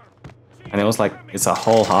good. And it was like, it's a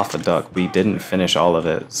whole half a duck. We didn't finish all of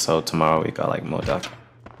it, so tomorrow we got like more duck.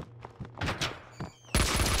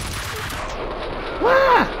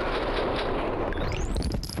 Wah!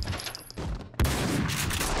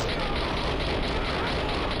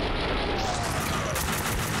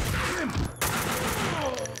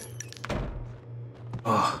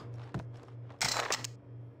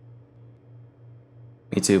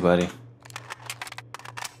 You too, buddy.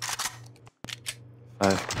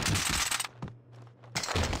 5.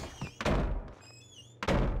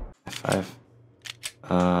 F5.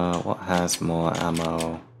 What has more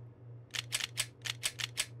ammo?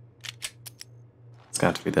 It's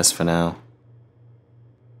got to be this for now.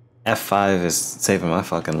 F5 is saving my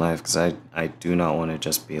fucking life because I do not want to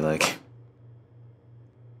just be like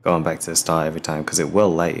going back to the start every time because it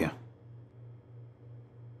will let you.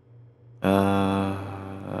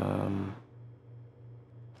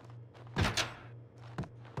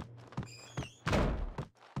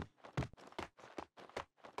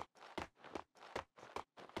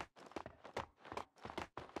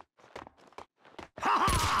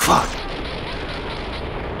 Fuck.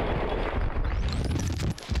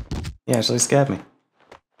 He actually scared me.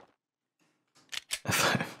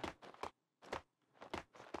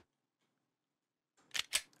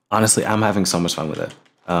 Honestly, I'm having so much fun with it.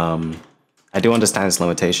 I do understand its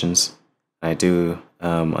limitations. I do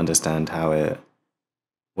understand how it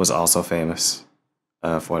was also famous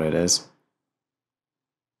for what it is.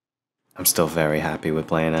 I'm still very happy with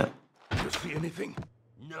playing it. You see anything?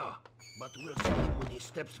 No, but we'll see him when he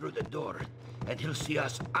steps through the door, and he'll see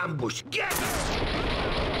us ambush. Get him!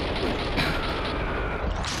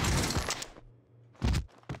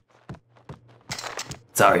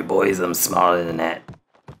 Sorry, boys, I'm smarter than that.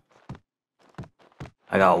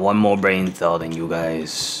 I got one more brain cell than you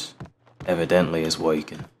guys. Evidently, is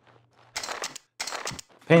working.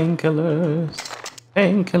 Painkillers,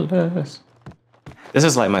 painkillers. This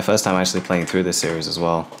is like my first time actually playing through this series as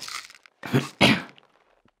well.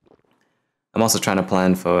 I'm also trying to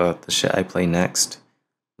plan for the shit I play next,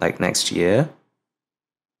 like next year.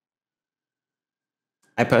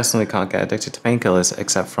 I personally can't get addicted to painkillers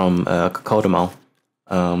except from cocodamol.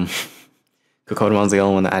 Cocodamol's the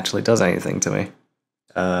only one that actually does anything to me.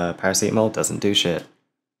 Paracetamol doesn't do shit.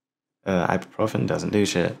 Ibuprofen doesn't do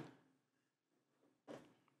shit.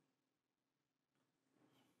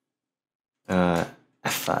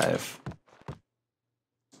 F5.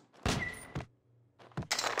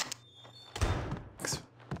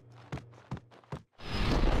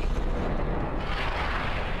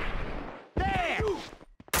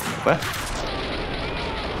 What?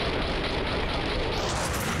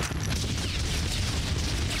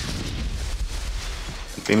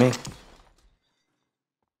 Could be me.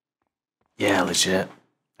 Yeah, legit.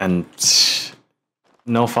 And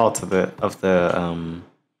no fault to the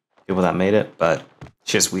people that made it, but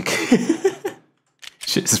shit's weak.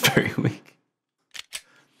 Shit is very weak.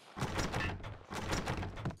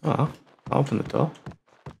 Oh, I'll open the door.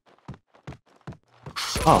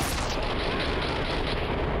 Oh.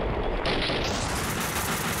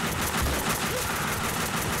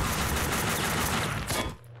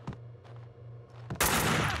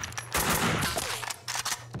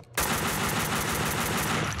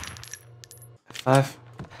 F5.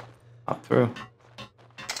 Up through.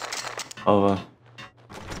 Over.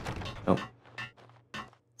 Nope.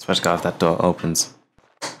 Smash God if that door opens.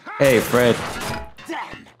 Hey, Fred.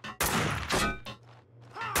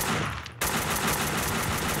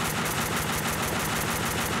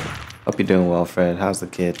 Hope you're doing well, Fred. How's the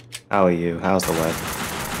kid? How are you? How's the wife?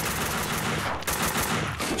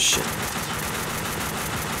 Shit.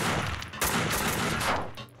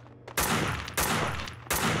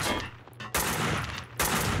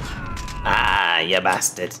 Ah, you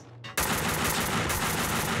bastard.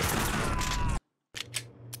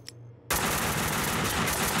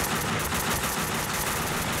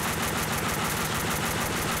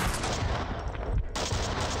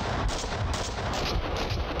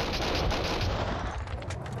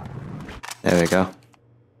 There we go.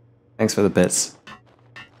 Thanks for the bits.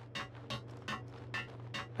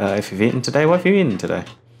 If you've eaten today, what have you eaten today?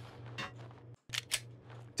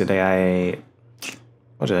 Today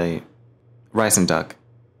what did I eat? Rice and duck.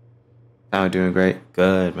 How am I doing? Great.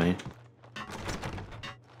 Good, man.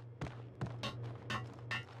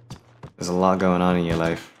 There's a lot going on in your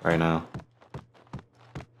life right now.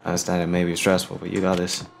 I understand it may be stressful, but you got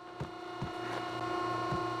this.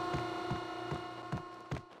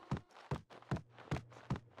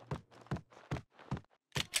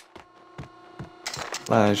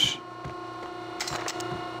 Flash.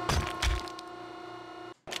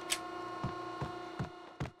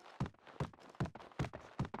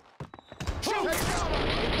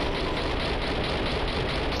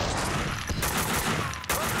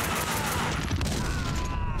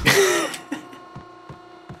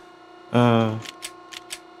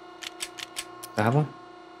 Do I have one?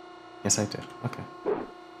 Yes, I do. Okay.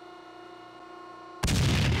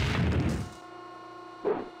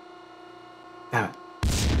 Damn it.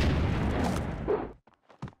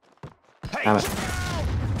 Damn it.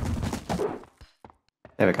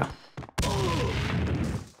 There we go.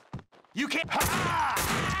 You can't.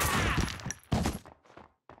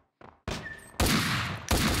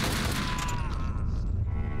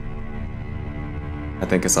 I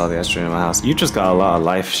think it's all the estrogen in my house. You just got a lot of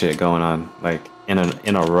life shit going on, like in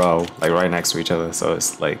a row, like right next to each other. So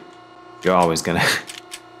it's like you're always gonna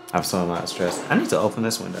have some amount of stress. I need to open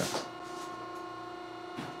this window.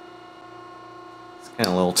 It's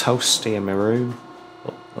getting a little toasty in my room.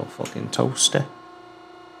 Little fucking toaster.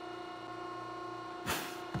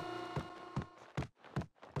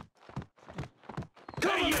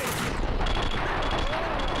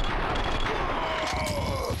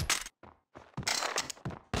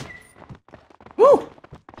 Woo!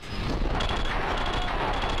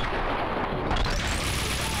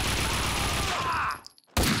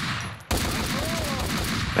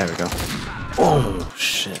 There we go. Oh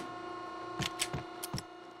shit.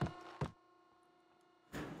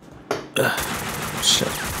 Shit.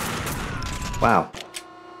 Wow.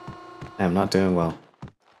 I'm not doing well.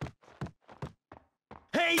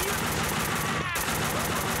 Hey!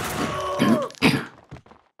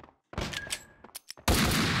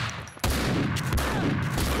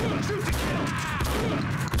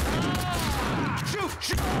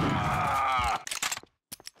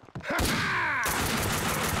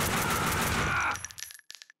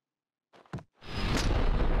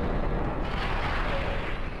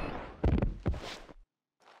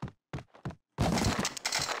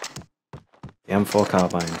 The M4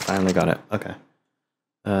 carbine. Finally got it. Okay.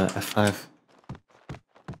 F5.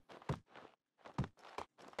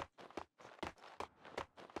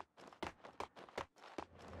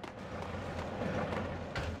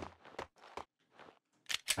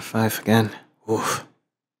 F5 again. Oof.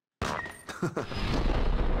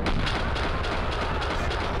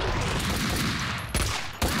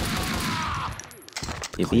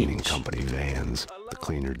 The cleaning company vans, the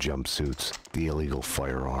cleaner jumpsuits, the illegal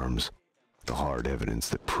firearms, the hard evidence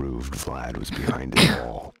that proved Vlad was behind it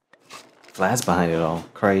all. Vlad's behind it all.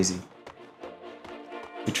 Crazy.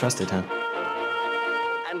 We trusted him.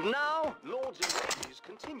 And now, Lords and Ladies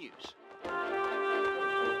continues.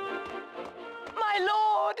 My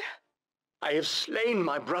lord! I have slain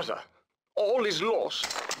my brother. All is lost.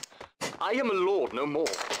 I am a lord no more.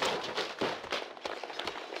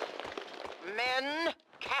 Men,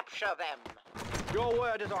 capture them. Your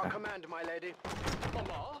word is our command, my lady.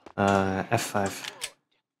 F5.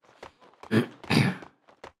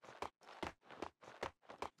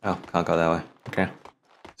 Oh, can't go that way. Okay.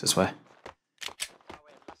 It's this way.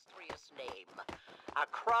 A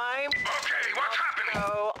crime. Okay, what's happening?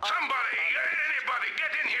 Somebody, anybody,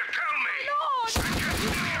 get in here, tell me! Lord! I can't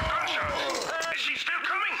hear your gunshots. Is she still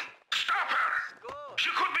coming? Stop her! She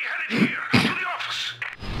could be headed here, to the office.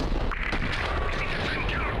 Then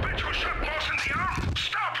kill a bitch who shot Moss in the arm.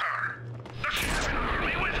 Stop her! Does she have an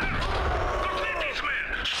army with her? Go clear these men!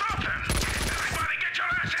 Stop them! Everybody get your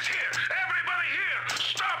asses here! Everybody here!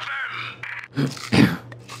 Stop them!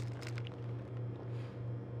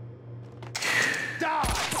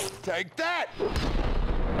 Take that!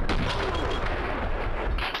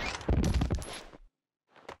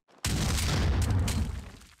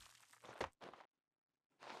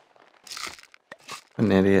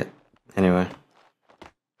 An idiot. Anyway.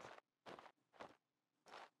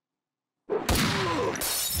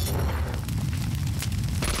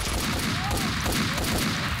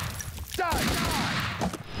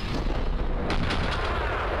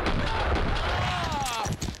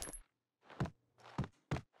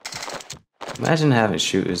 Imagine having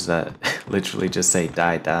shooters that literally just say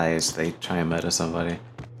die, die as they try and murder somebody.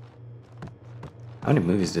 How many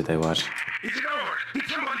movies did they watch? It's over!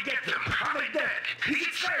 Somebody get them! Are they dead? Is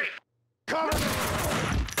it safe? Come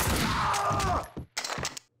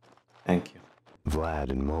Thank you. Vlad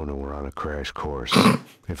and Mona were on a crash course.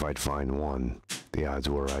 If I'd find one, the odds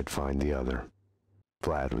were I'd find the other.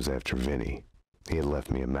 Vlad was after Vinny. He had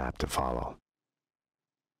left me a map to follow.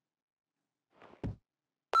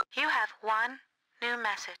 You have one new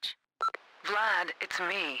message. Vlad, it's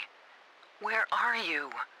me. Where are you?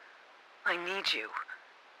 I need you.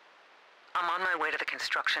 I'm on my way to the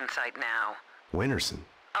construction site now. Winterson.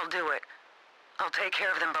 I'll do it. I'll take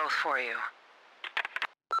care of them both for you.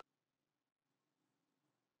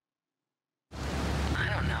 I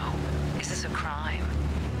don't know. Is this a crime?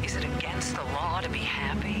 Is it against the law to be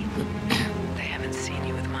happy? They haven't seen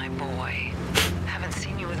you with my boy. Haven't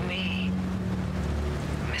seen you with me.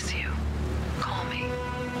 Miss you. Call me.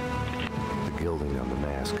 The gilding on the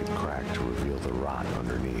mask had cracked to reveal the rot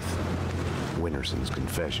underneath. Winterson's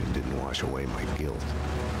confession didn't wash away my guilt.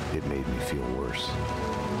 It made me feel worse.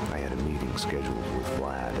 I had a meeting meeting scheduled with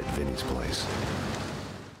Vlad at Vinny's place.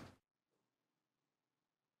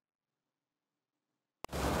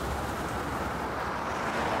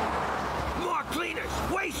 More cleaners!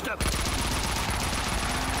 Waste them!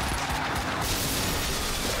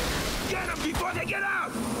 Get them before they get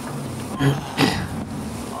out!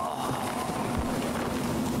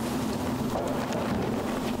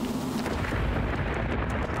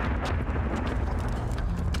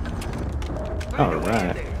 All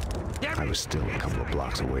right. I was still a couple of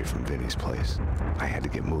blocks away from Vinny's place. I had to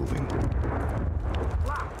get moving.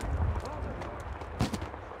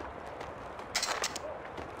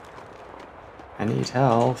 I need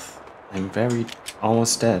health. I'm very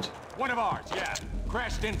almost dead. One of ours, yeah.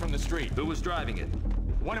 Crashed in from the street. Who was driving it?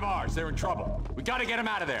 One of ours. They're in trouble. We gotta get him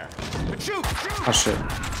out of there. But shoot! Shoot! Oh shit.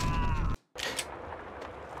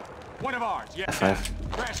 One of ours, yeah.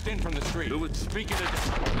 F5. Crashed in from the street. Who was speaking of...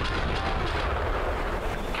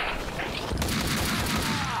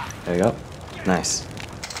 There you go. Nice.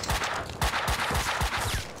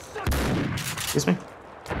 Excuse me.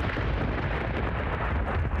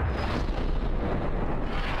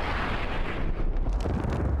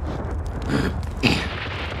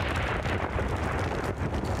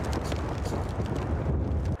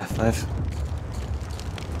 F5.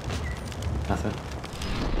 Nothing.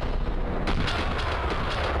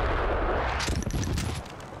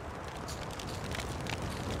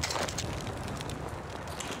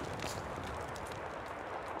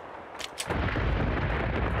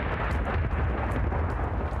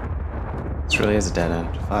 This really is a dead end.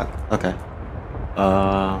 Fuck. Okay.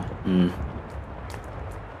 I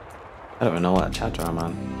don't even know what chapter I'm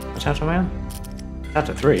on. What chapter am I on?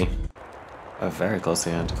 Chapter 3. Oh, very close to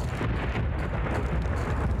the end.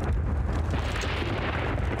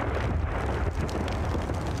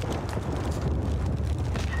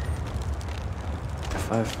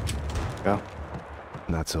 F5. Go.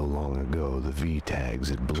 Not so long ago, the V tags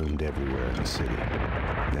had bloomed everywhere in the city.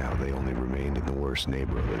 Now they only remained in the worst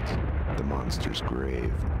neighborhoods, the monster's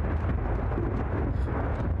grave.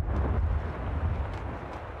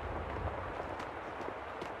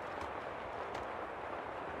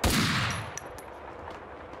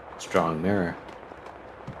 Strong mirror.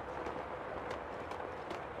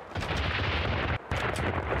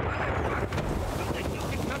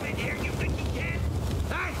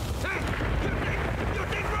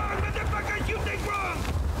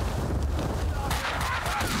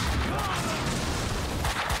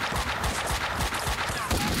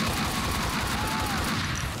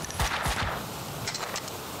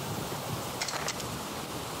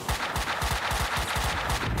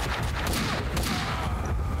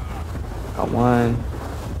 Got one.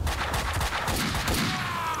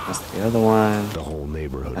 That's the other one. The whole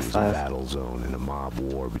neighborhood was a F5. battle zone in a mob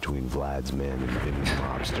war between Vlad's men and Vinny's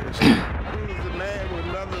mobsters.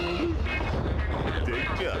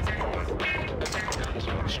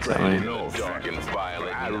 Strange, dark and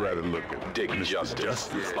violent. I'd rather look at Dick Justice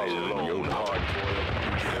alone,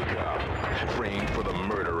 hard-boiled, praying for the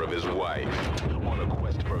murder of his wife, on a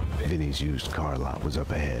quest for Vinny's used car lot was up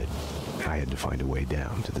ahead. I had to find a way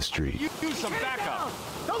down to the street. Use some backup!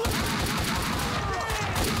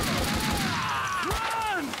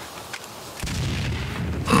 Run!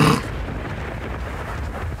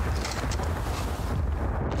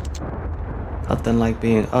 Nothing like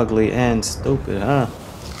being ugly and stupid, huh?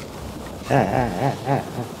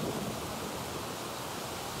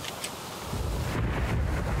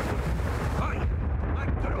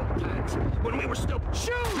 When we were still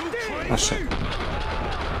Oh shit.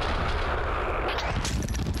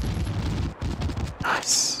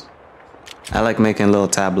 Nice. I like making little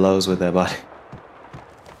tableaus with their body.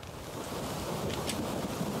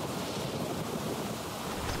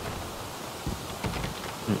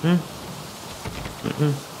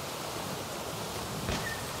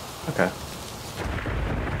 Okay.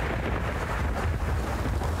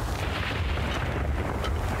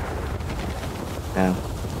 Yeah.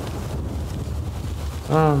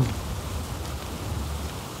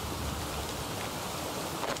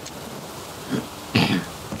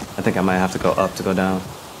 I think I might have to go up to go down.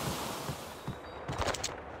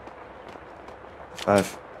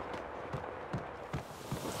 5.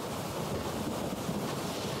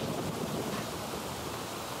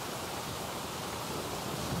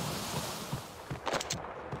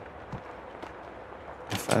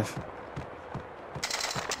 F5.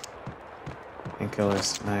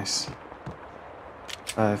 Painkillers, nice.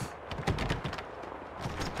 5.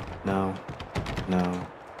 No. No.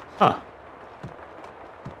 Huh.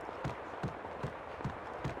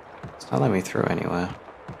 It's not letting me through anywhere.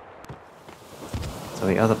 It's So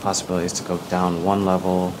the other possibility is to go down one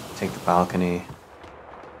level, take the balcony.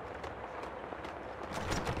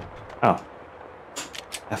 Oh.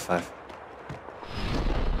 F5.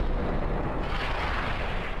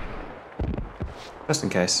 Just in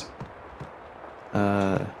case.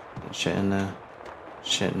 Shit in there.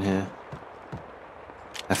 Shit in here.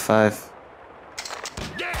 F5.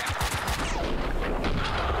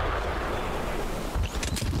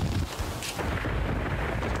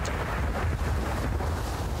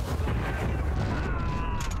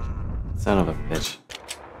 Son of a bitch.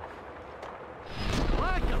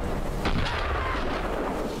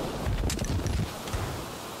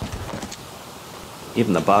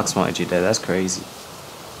 Even the box wanted you dead, that's crazy.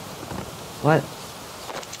 What?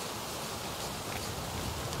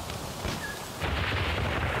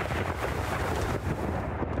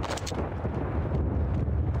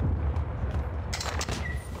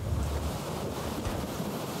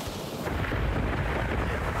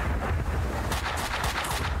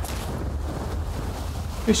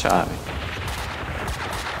 Who shot at me?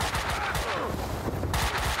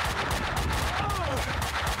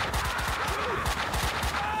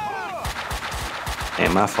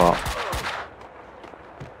 Ain't my fault.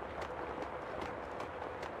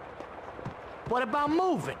 What about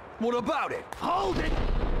moving? What about it? Hold it!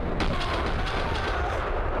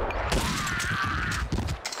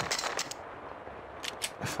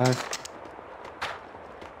 F5.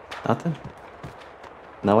 Nothing?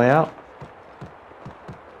 No way out?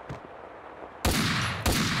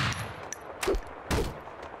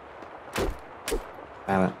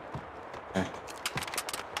 Damn it. Okay.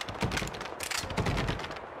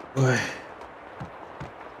 Boy.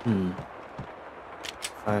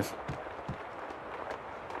 5.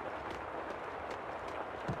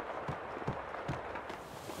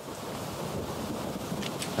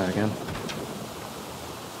 Try again.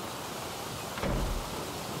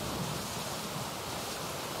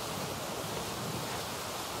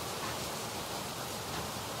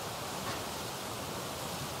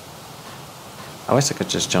 I wish I could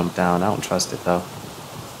just jump down. I don't trust it though.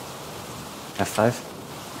 F5?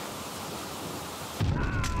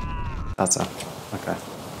 That's so. Okay.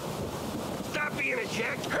 Stop being a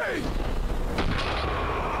jack! Hey!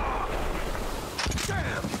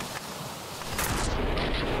 Damn!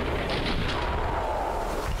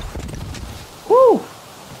 Woo!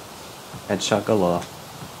 Headshot galore.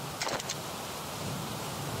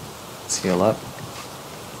 Let's heal up.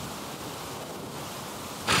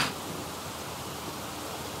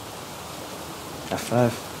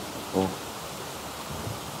 F5. Cool.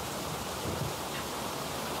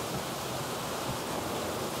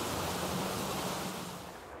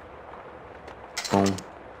 Boom.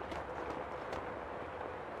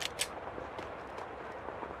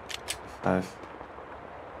 5.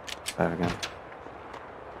 5 again.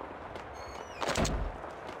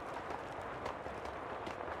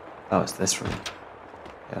 Oh, it's this room.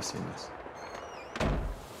 Yeah, I've seen this.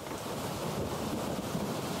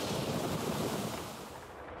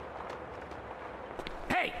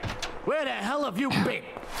 Where the hell have you been?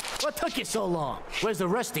 What took you so long? Where's the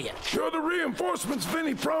rest of you? You're the reinforcements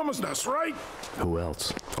Vinny promised us, right? Who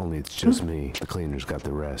else? Only it's just me. The cleaners got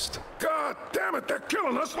the rest. God damn it, they're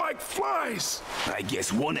killing us like flies. I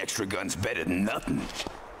guess one extra gun's better than nothing.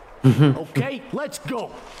 Okay, let's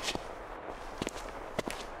go.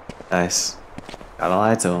 Nice. Gotta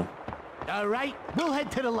lie to him. All right, we'll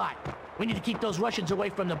head to the lot. We need to keep those Russians away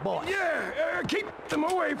from the boss. Yeah, keep them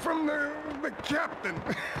away from the captain.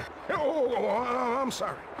 I'm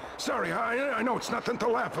sorry. Sorry, I know it's nothing to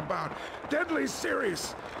laugh about. Deadly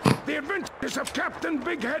serious. The adventures of Captain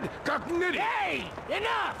Bighead Cogniti. Hey,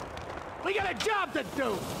 enough! We got a job to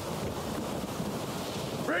do.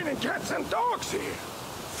 Raining cats and dogs here.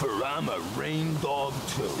 For I'm a rain dog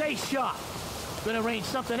too. Stay sharp. Gonna rain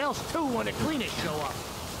something else too when the cleaners show up.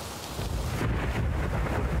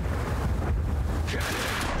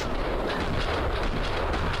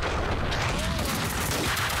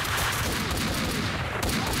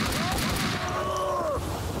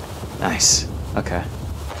 Nice. Okay.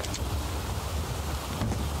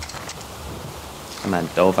 And man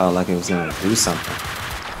dove out like he was gonna do something.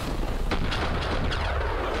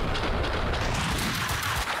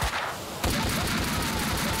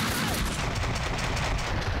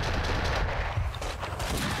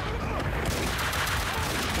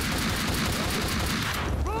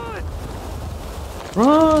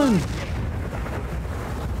 Run!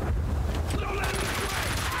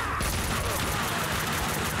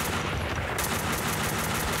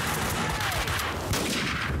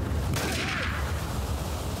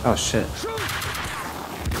 Oh shit.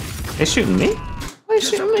 They shooting me? Why are they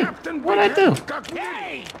shooting me? What'd I do?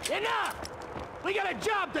 Hey, enough! We got a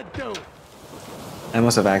job to do. I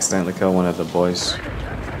must have accidentally killed one of the boys. For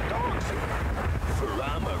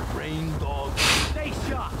I'm a rain dog. Stay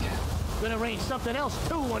shocked. Gonna arrange something else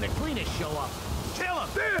too when the cleaners show up. Kill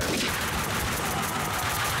him!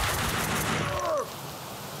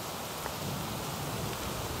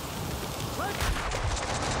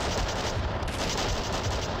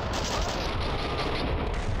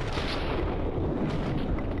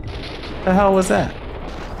 The hell was that?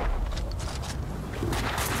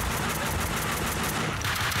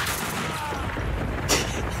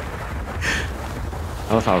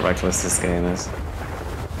 I love how reckless this game is.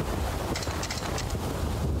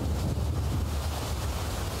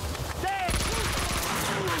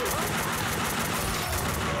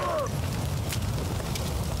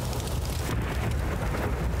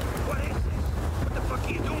 What is this? What the fuck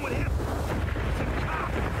are you doing with him? He's a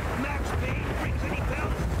cop. Max Payne rings any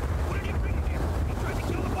bells? What did he bring here? He tried to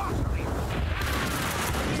kill the boss earlier.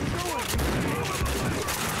 What are you doing? Move him away.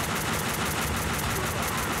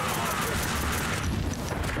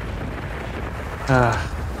 Ah,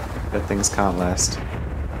 good things can't last.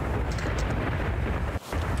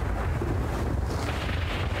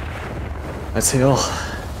 Let's heal.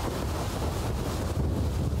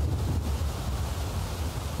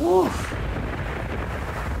 Woof.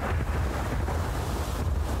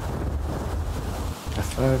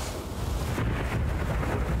 F5.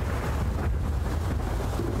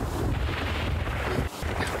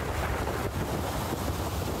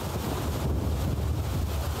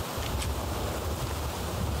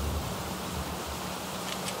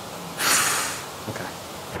 Okay.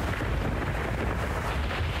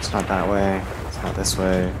 It's not that way. It's not this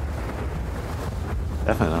way.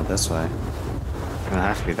 Definitely not this way. It's gonna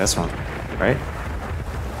have to be this one, right?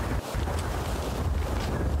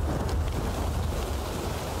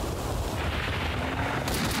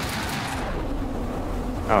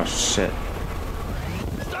 Oh shit.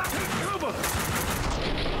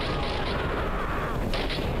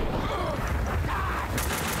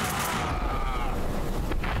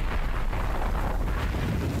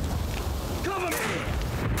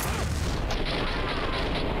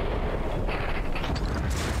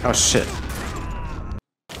 Oh shit.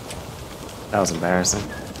 That was embarrassing.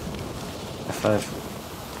 F5.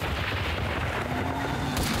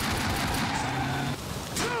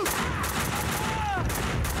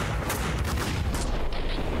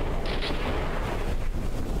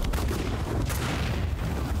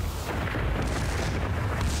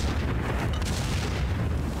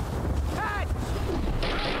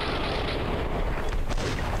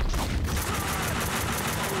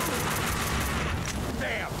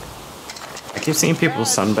 I keep seeing people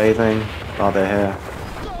sunbathing while they're here.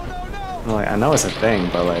 I'm like, I know it's a thing,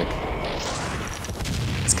 but like,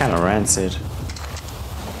 it's kind of rancid.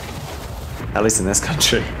 At least in this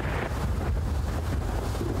country.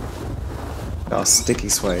 Oh, sticky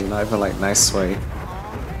sweat, not even like nice sweat.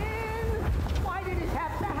 Why did it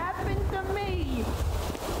have to happen to me?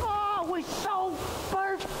 Oh, it was so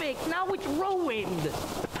perfect. Now it's ruined.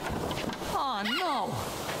 Oh, no.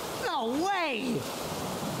 No way.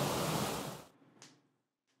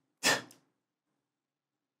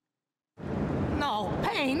 No,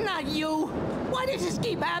 Payne, not you. Why does this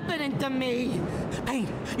keep happening to me?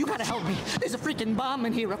 Payne, you gotta help me. There's a freaking bomb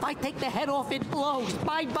in here. If I take the head off, it blows.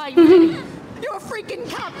 Bye-bye, Minnie. You're a freaking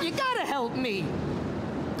cop. You gotta help me.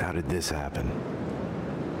 How did this happen?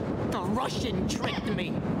 The Russian tricked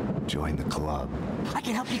me. Join the club. I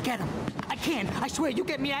can help you get him. I can. I swear, you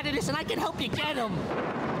get me out of this and I can help you get him.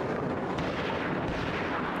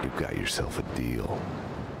 You've got yourself a deal.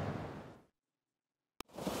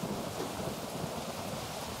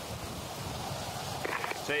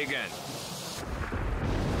 Say again.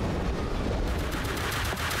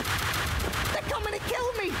 They're coming to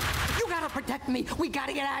kill me. You gotta protect me. We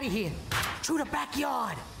gotta get out of here. Through the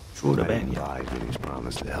backyard. I didn't buy Vinny's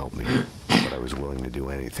promise to help me, but I was willing to do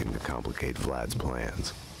anything to complicate Vlad's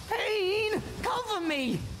plans. Payne, cover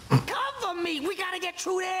me. Cover me. We gotta get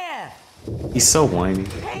through there. He's so whiny.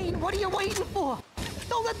 Payne, what are you waiting for?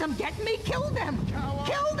 Don't let them get me. Kill them.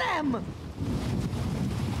 Kill them.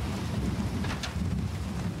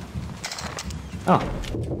 Oh.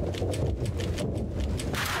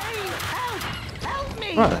 Payne, help. Help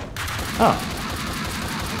me. What? Oh.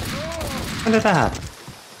 When did that happen?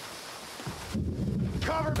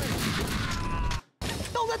 Cover me.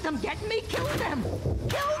 Don't let them get me. Kill them.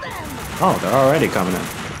 Kill them. Oh, they're already coming in.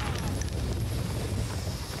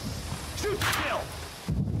 Shoot still.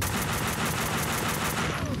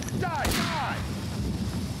 Die, die.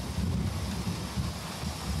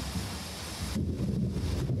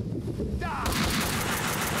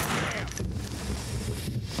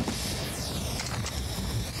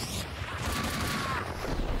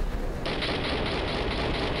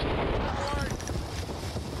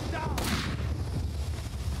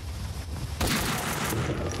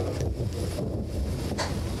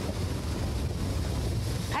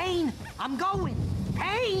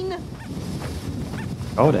 Payne!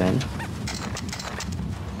 Go then.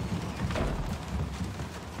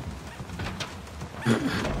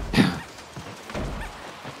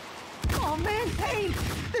 Oh man, Payne!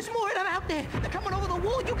 There's more of them out there! They're coming over the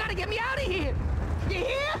wall! You gotta get me out of here! You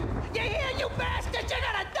hear? You hear, you bastard? You're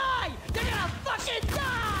gonna die! You're gonna fucking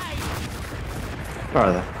die! Where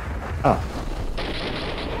are they? Oh.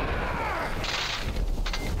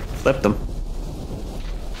 Flipped them.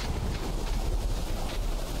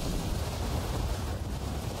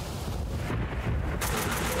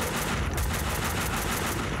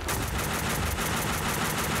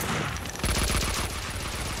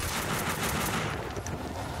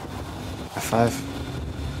 F5.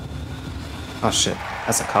 Oh shit,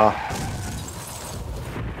 that's a car.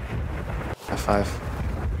 F5.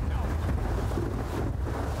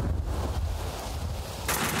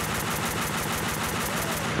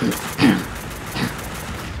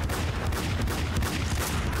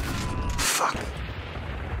 Fuck.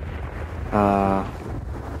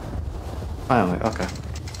 Finally, okay.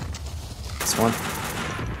 This one.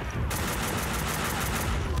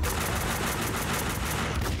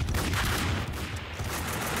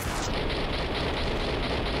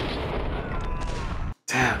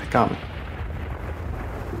 Damn, they got me.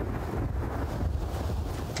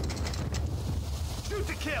 Shoot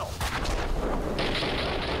to kill.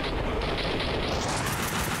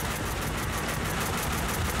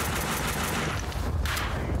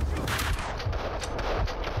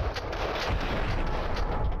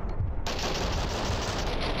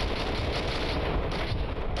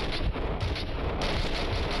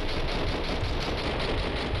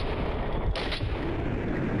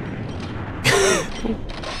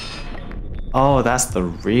 Oh, that's the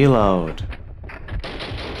reload.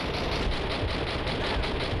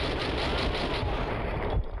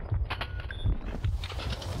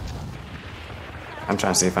 I'm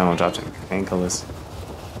trying to see if I want to drop any painkillers.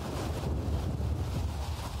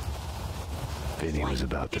 Vinny was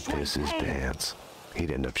about to piss his pants.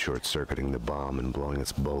 He'd end up short-circuiting the bomb and blowing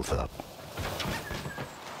us both up.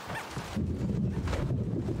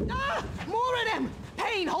 Ah! More of them!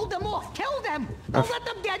 Payne, hold them off! Kill them! Don't let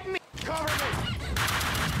them get me! Cover me!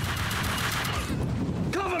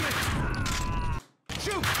 Cover me!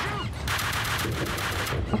 Shoot! Shoot!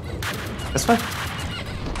 That's fine.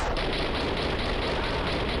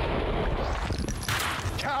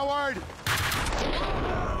 Coward!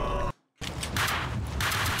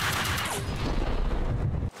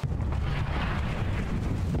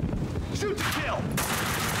 Shoot to kill!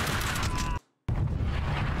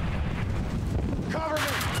 Cover me!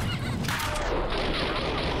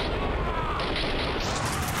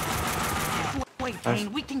 Wait,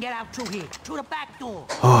 Payne, we can get out through here, through the back door.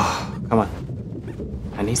 Oh, come on.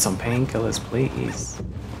 I need some painkillers, please.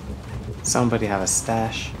 Somebody have a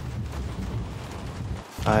stash.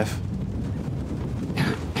 5.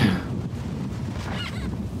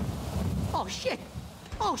 Oh shit!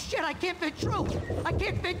 Oh shit, I can't fit through! I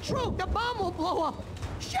can't fit through! The bomb will blow up!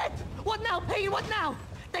 Shit! What now, Payne? What now?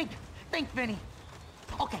 Think, Vinny.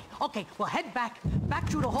 Okay, we'll head back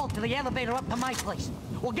through the hall to the elevator up to my place.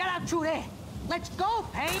 We'll get out through there. Let's go,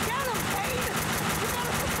 Payne! Get him, Payne!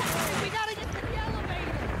 We gotta get to the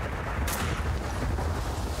elevator!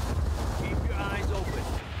 Keep your eyes open.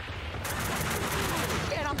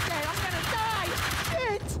 Shit, I'm dead! I'm gonna die!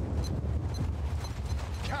 Shit!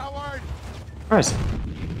 Coward! Where is he?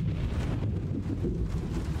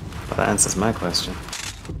 Well, that answers my question.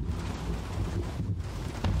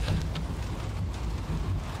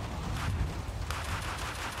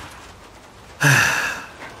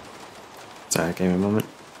 Sorry, give me a moment.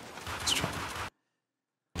 Let's try.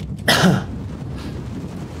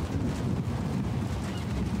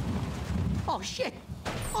 Oh shit!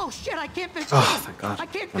 Oh shit, I can't fit through! Oh, thank God. I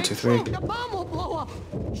can't 1, fit 2, 3. through! The bomb will blow up!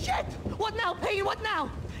 Shit! What now, Payne? What now?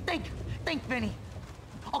 Think, Vinny.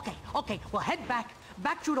 Okay, we'll head back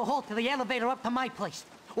through the hall to the elevator up to my place.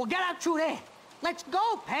 We'll get out through there. Let's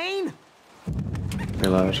go, Payne!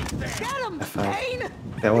 Reload. Get him, F5. Payne!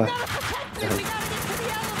 Yeah, We what? gotta protect him! We gotta get to the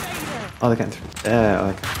elevator! Oh, they're getting through. Yeah,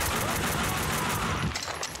 okay.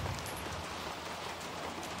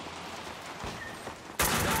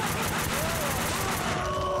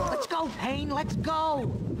 Let's go, Payne, let's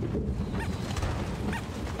go!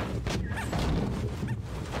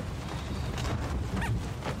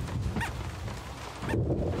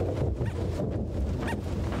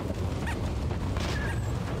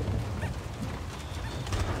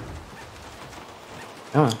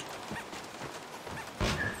 Come on.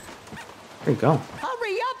 Where you go?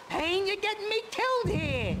 Hurry up, Payne! You're getting me killed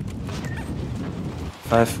here!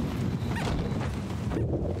 5.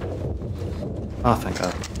 Oh, thank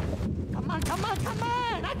God. Come on, come on, come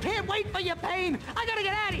on! I can't wait for your Payne! I gotta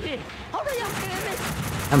get out of here! Hurry up, damn it!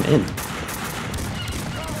 I'm in.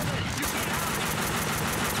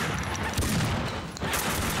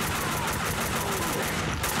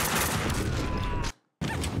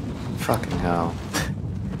 Fucking hell.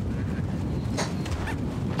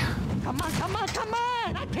 Come on, come on, come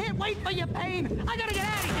on! I can't wait for your Payne! I gotta get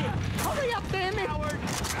out of here! Hurry up, damn it!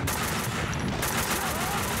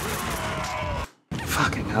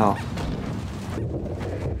 Fucking hell.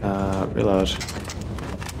 Reload.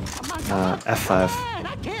 F5. I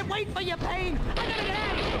can't wait for your Payne! I gotta get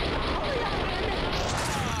out of here! Hurry up, damn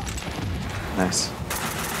it! Nice.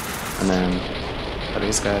 And then,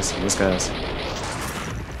 these guys, and these guys.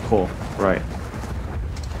 Cool, right.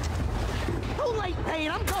 Too late, Payne!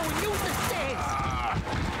 I'm going! Use the stairs!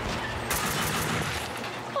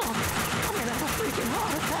 Oh, I'm gonna have a freaking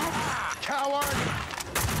heart attack! Coward!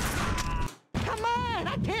 Come on!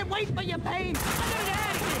 I can't wait for your Payne! I gotta get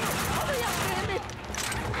out of here! Hurry up, damn it!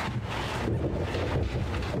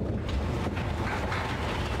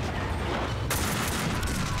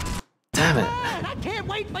 Damn it! Come on! I can't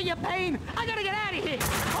wait for your Payne! I gotta get out of here!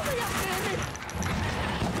 Hurry up, damn it!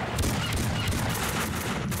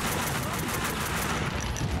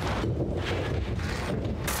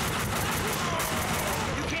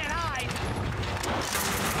 You can't hide!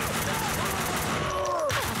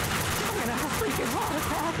 I'm gonna have a freaking heart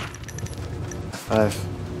attack! 5.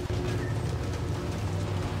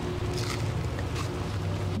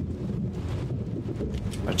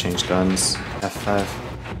 I changed guns. F5.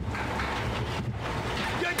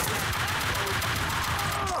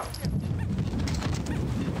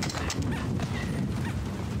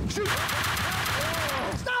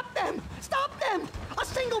 Stop them! Stop them! A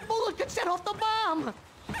single bullet could set off the bomb!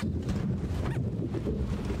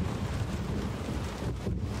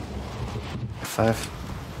 F5.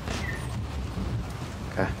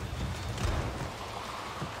 Okay.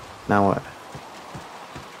 Now what?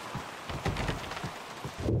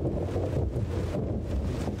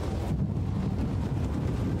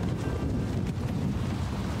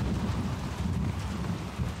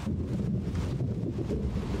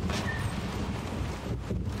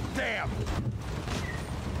 Damn!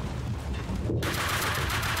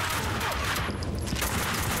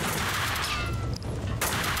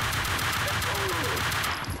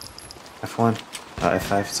 F1?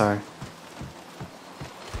 F5, sorry.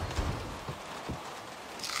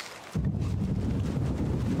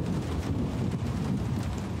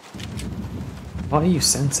 What are you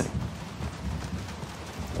sensing?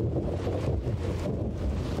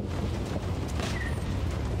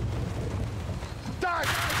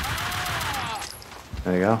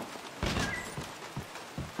 There you go.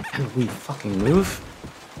 Can we fucking move?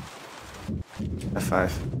 F5.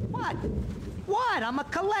 What? What? I'm a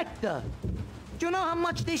collector. Do you know how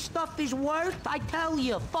much this stuff is worth? I tell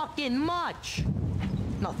you, fucking much.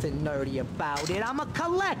 Nothing nerdy about it. I'm a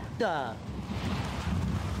collector.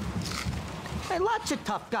 Hey, lots of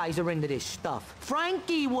tough guys are into this stuff.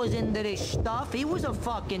 Frankie was into this stuff. He was a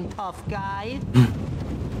fucking tough guy.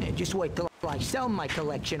 Hey, just wait till I sell my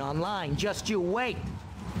collection online. Just you wait.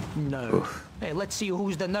 Nerd. Oof. Hey, let's see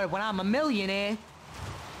who's the nerd when I'm a millionaire.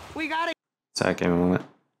 We gotta... Sorry, give me a moment.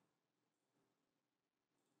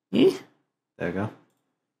 Yeah. There we go.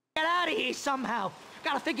 Get out of here somehow.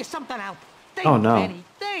 Gotta figure something out. Think, Oh, no. Benny,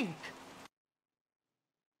 think.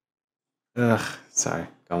 Ugh, sorry.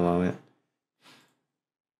 Go a moment.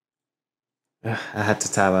 Ugh, I had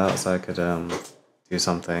to tab out so I could do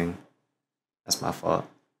something. That's my fault.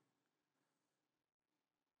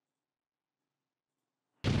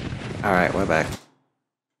 Alright, we're back.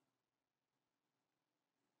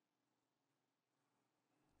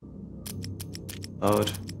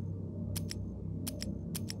 Load.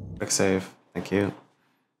 Quick save. Thank you.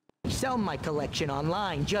 Sell my collection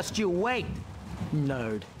online. Just you wait.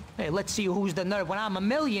 Nerd. Hey, let's see who's the nerd when I'm a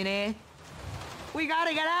millionaire. We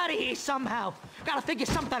gotta get out of here somehow. Gotta figure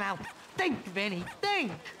something out. Think, Vinny,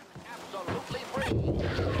 think. Absolutely free.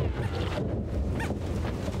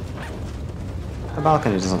 The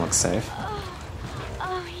balcony doesn't look safe.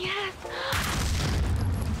 Oh, yes.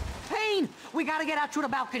 Payne, we gotta get out through the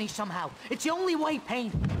balcony somehow. It's the only way,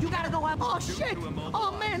 Payne. You gotta go out. Oh, shit.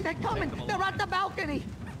 Oh, man, they're coming. They're at the balcony.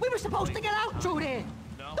 We were supposed to get out through there.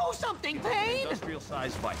 Do something, Payne.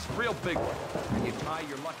 Industrial-sized vice. Real big one. And you tie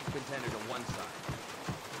your lucky contender to one side.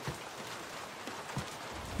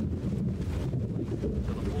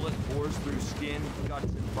 So the bullet pours through skin, guts,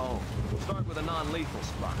 and bone. Start with a non-lethal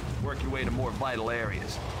spot. Work your way to more vital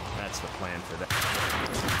areas. That's the plan for that.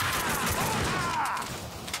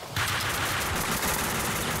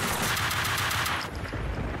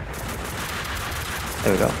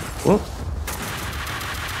 There we go. Whoop.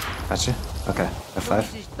 Gotcha. Okay. F5.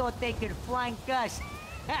 Losers thought they could flank us.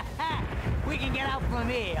 We can get out from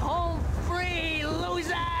here. Home free,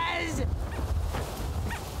 losers!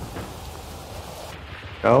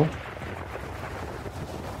 Go.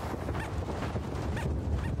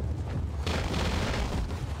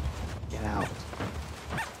 Get out.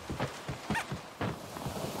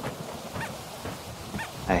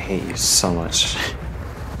 I hate you so much.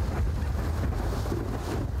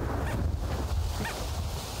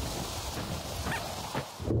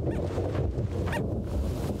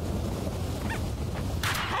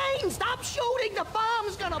 Payne, stop shooting! The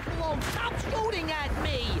bomb's gonna blow! Stop shooting at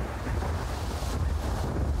me!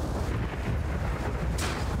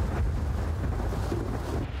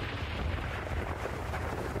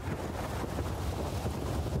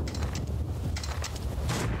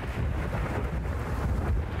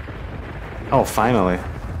 Oh, finally.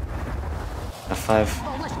 F5.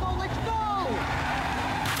 Oh, let's go, let's go!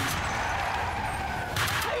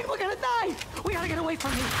 Payne, we're gonna die! We gotta get away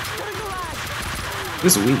from here! Go to the garage!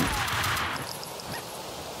 This is weak.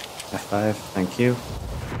 F5, thank you.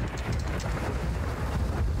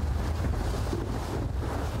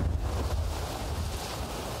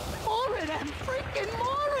 More of them! Freaking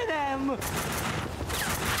more of them!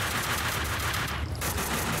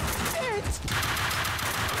 It's...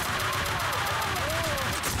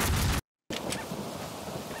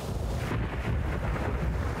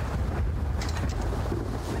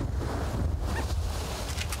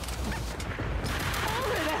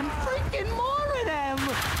 More of them! Freaking more of them!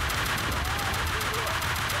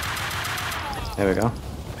 There we go.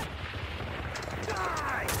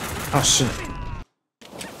 Oh shit.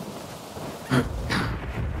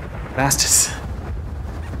 Bastards.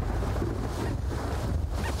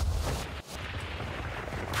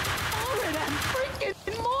 More of them! Freaking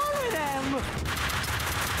more of them!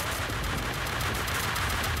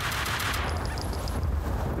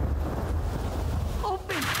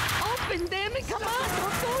 Open! Open, damn it! Come on!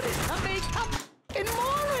 Don't do this to me! Come and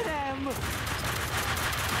more of them!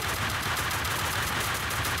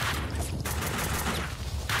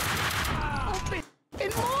 Open!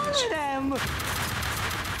 And more of them!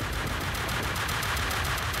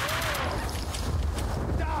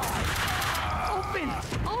 Open!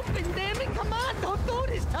 Open, damn it! Come on! Don't do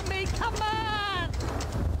this to me! Come on!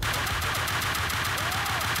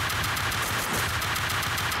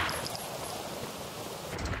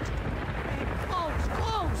 Close!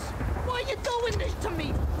 Close! Why are you doing this to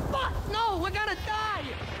me? Fuck! No! We're gonna die!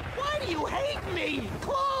 Why do you hate me?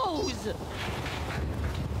 Close!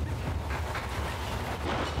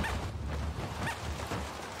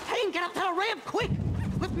 Payne, get up to the ramp, quick!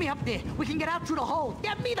 Lift me up there. We can get out through the hole.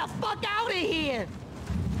 Get me the fuck out of here!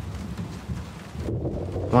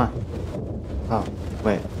 Come on. Oh,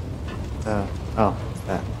 wait. Oh, it's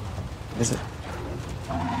that. Is it?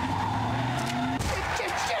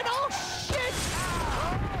 Shit, shit, oh shit!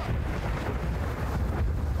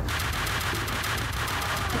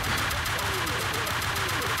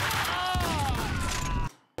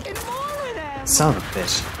 And more of them! Son of a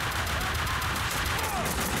bitch.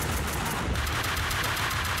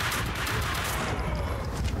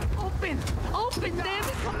 Open! Open, damn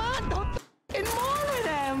it! Come on! Don't... And more of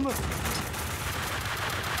them!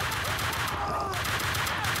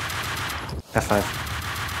 F5.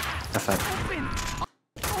 F5. Open!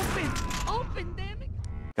 Open! Open, damn it!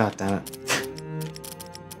 God damn it.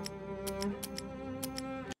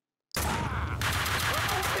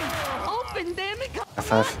 Open, damn it! Come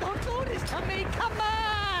F5. on! Don't do this to me! Come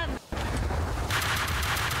on!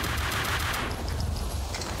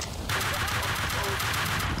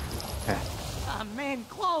 Okay. Ah, man,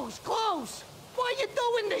 close, close! Why are you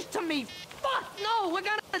doing this to me? Fuck, no, we're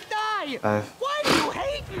gonna die! 5. Why do you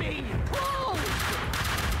hate me? Close!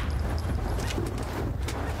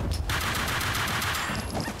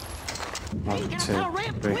 Hey, 1, get up 2, to the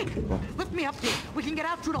ramp, 3, quick! 4. Lift me up here. We can get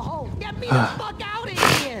out through the hole. Get me the fuck out of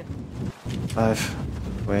here!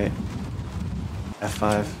 5. Wait.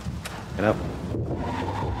 F5. Get up.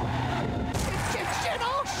 Shit, shit,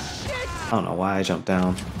 oh shit! I don't know why I jumped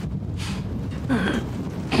down. Shit,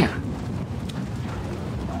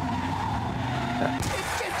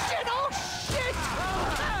 shit, oh shit!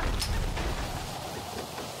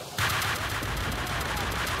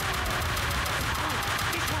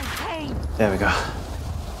 This one's Payne. There we go.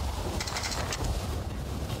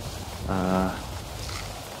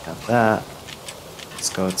 Got that. Let's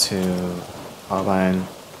go to Carbine.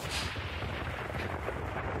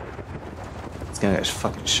 It's gonna get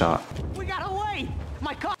fucking shot. We got away!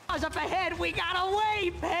 My car's up ahead! We got away,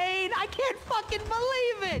 Payne! I can't fucking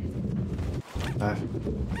believe it! F5.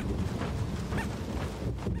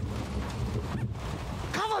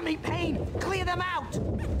 Cover me, Payne! Clear them out!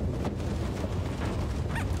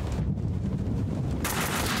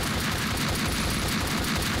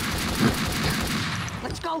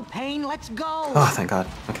 Let's go, Payne, let's go! Oh, thank God.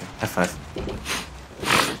 Okay, F5.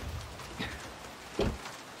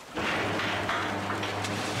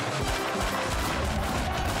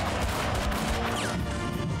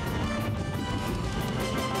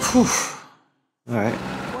 Whew. Alright.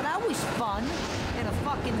 Well, that was fun. In a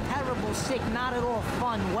fucking terrible, sick, not at all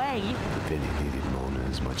fun way. Vinny needed Mona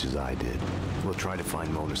as much as I did. We'll try to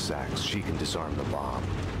find Mona Sachs. She can disarm the bomb.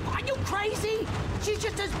 Are you crazy? She's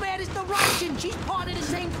just as bad as the Russian. She's part of the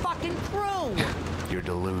same fucking crew. You're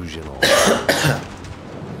delusional.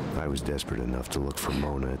 I was desperate enough to look for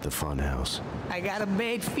Mona at the funhouse. I got a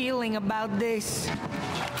bad feeling about this.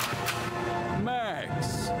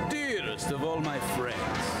 Max, dearest of all my friends,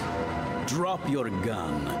 drop your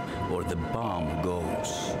gun or the bomb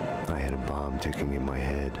goes. I had a bomb ticking in my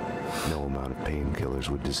head. No amount of painkillers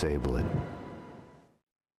would disable it.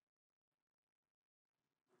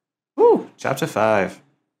 Woo! Chapter 5.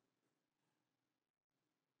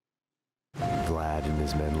 Vlad and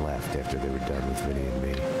his men left after they were done with Vinny and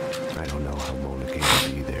me. I don't know how Mona came to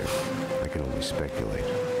be there. I can only speculate.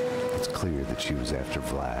 It's clear that she was after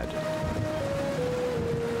Vlad.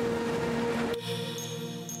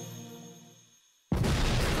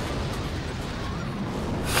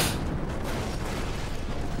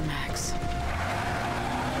 Max.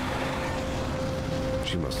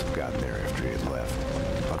 She must have gotten there after he had left.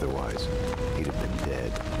 Otherwise, he'd have been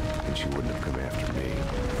dead, and she wouldn't have come after me.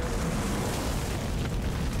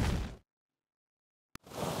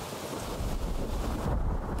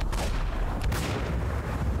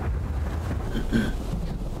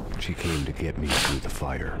 She came to get me through the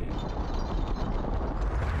fire.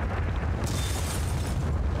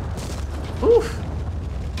 Oof.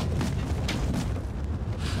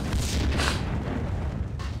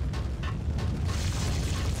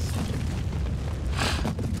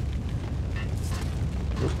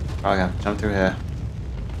 Oh, yeah, jump through here.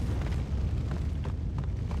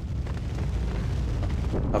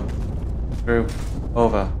 Up, through,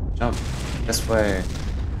 over, jump, this way.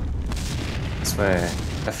 This way,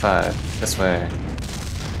 F5, this way.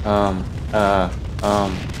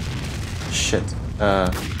 Shit,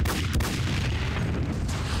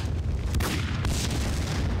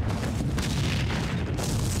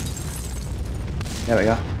 There we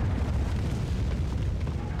go.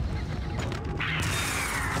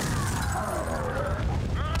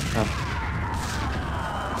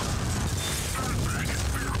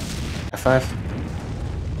 F5.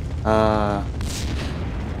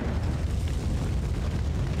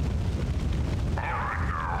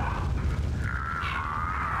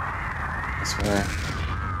 This way.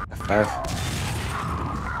 F5.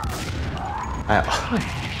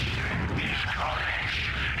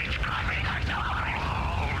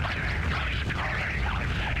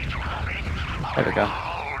 There we go.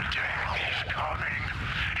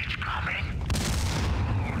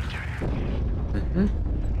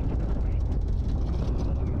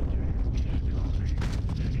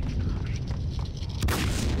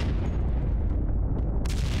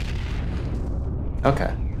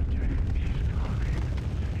 Okay.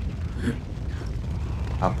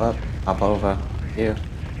 Hop up, hop over, here.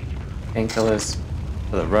 Painkillers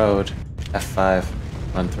for the road. F5,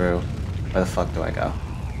 run through. Where the fuck do I go?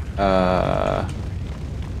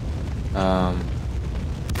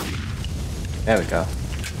 There we go.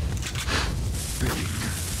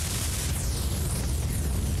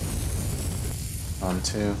 One,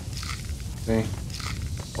 two, three,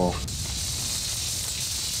 four.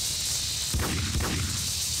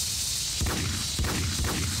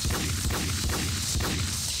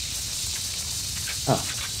 Oh.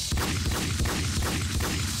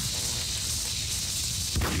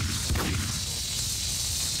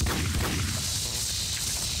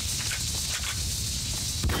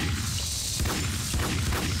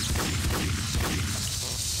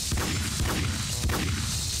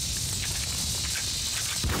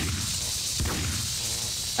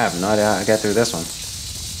 I have no idea how to get through this one.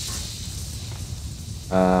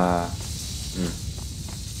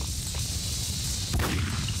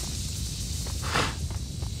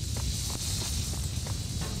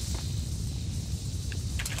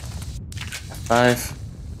 F5.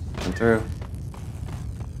 Come through.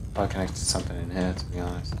 Probably connected to something in here, to be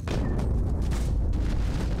honest.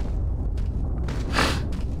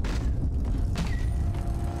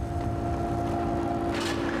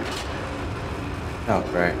 Oh,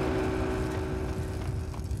 great.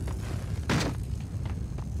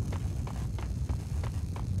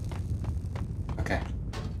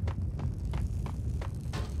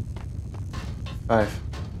 5.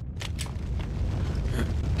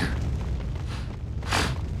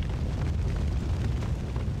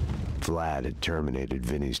 Vlad had terminated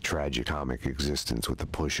Vinny's tragicomic existence with the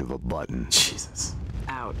push of a button. Jesus.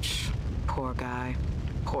 Ouch. Poor guy.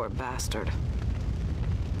 Poor bastard.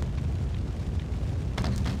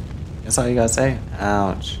 That's all you gotta say?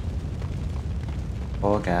 Ouch.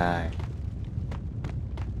 Poor guy.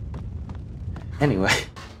 Anyway.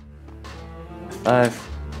 5.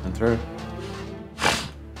 Went through.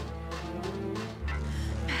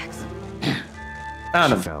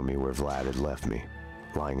 Found him. She found me where Vlad had left me,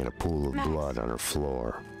 lying in a pool of blood on her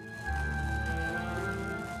floor.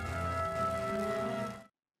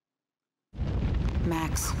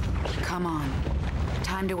 Max, come on.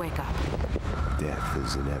 Time to wake up. Death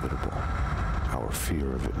is inevitable. Our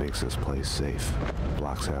fear of it makes us play safe,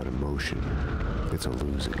 blocks out emotion. It's a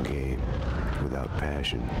losing game. Without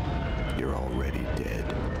passion, you're already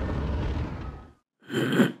dead.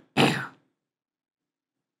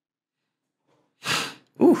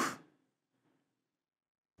 Oof.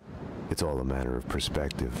 It's all a matter of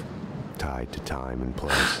perspective, tied to time and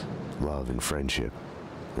place, love and friendship,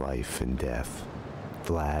 life and death.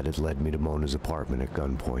 Vlad had led me to Mona's apartment at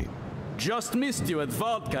gunpoint. Just missed you at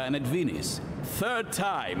Vodka and at Vinny's. Third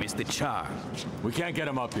time is the charm. We can't get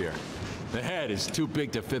him up here. The head is too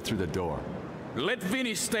big to fit through the door. Let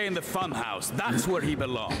Vinny stay in the funhouse. That's where he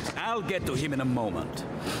belongs. I'll get to him in a moment.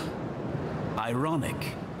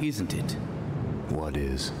 Ironic, isn't it? What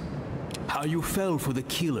is? How you fell for the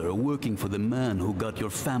killer working for the man who got your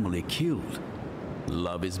family killed.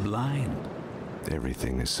 Love is blind.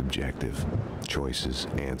 Everything is subjective. Choices,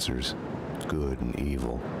 answers, good and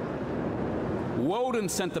evil. Woden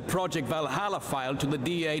sent the Project Valhalla file to the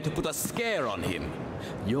DA to put a scare on him.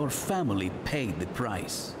 Your family paid the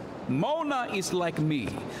price. Mona is like me,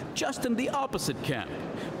 just in the opposite camp,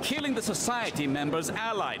 killing the society members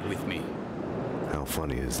allied with me. How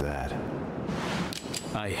funny is that?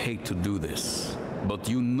 I hate to do this, but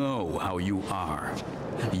you know how you are.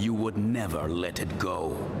 You would never let it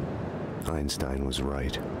go. Einstein was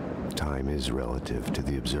right. Time is relative to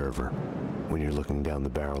the observer. When you're looking down the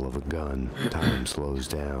barrel of a gun, time slows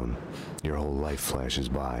down. Your whole life flashes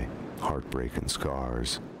by, heartbreak and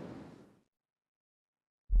scars.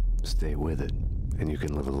 Stay with it, and you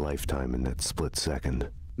can live a lifetime in that split second.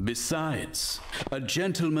 Besides, a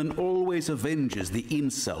gentleman always avenges the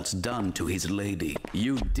insults done to his lady.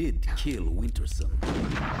 You did kill Winterson.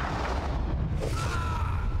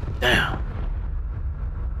 Damn.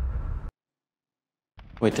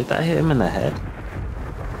 Wait, did that hit him in the head?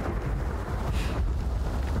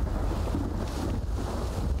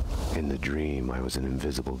 In the dream, I was an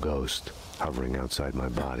invisible ghost, hovering outside my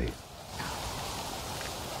body.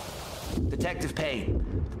 Detective Payne,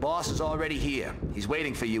 the boss is already here. He's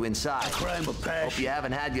waiting for you inside. Crime of passion. Hope you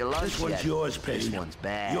haven't had your lunch This one's yet. yours, Payne. This one's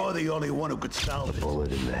bad. You're the only one who could solve it.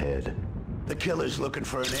 Bullet in the head. The killer's looking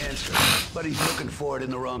for an answer, but he's looking for it in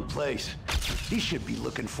the wrong place. He should be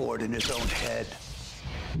looking for it in his own head.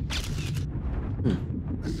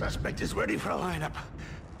 The suspect is ready for a lineup.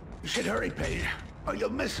 You should hurry, Payne, or you'll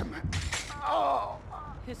miss him. Oh!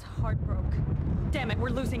 His heart broke. Damn it, we're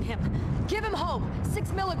losing him. Give him hope.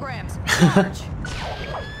 6 milligrams. Charge.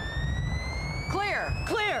 Clear.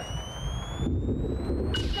 Clear.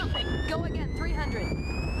 Nothing. Go again.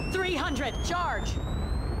 300. 300. Charge.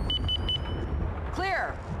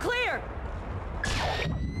 Clear. Clear.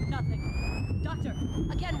 Nothing. Doctor.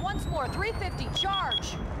 Again, once more. 350.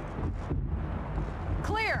 Charge.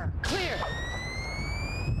 Clear. Clear.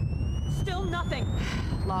 Still nothing.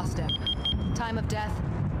 Lost him. Time of death,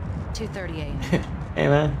 2:30 a.m. Hey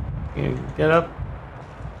man, you get up?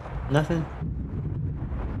 Nothing?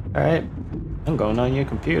 Alright, I'm going on your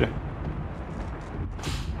computer.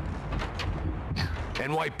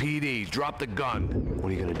 NYPD, drop the gun.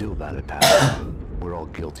 What are you gonna do about it, pal? We're all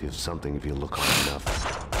guilty of something if you look hard enough.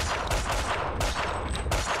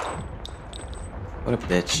 What a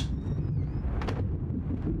bitch.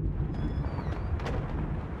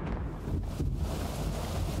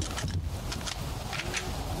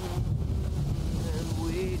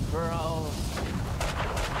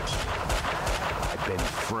 I've been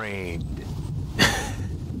framed.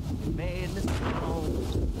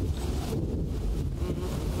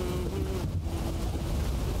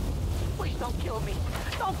 Please don't kill me.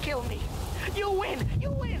 Don't kill me. You win.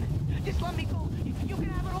 You win. Just let me go. You can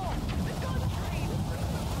have it all. The gun trade.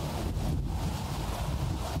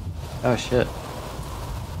 Oh shit.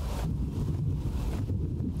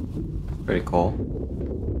 Pretty cool.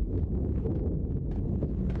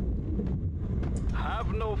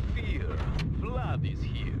 Have no fear. Vlad is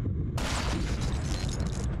here.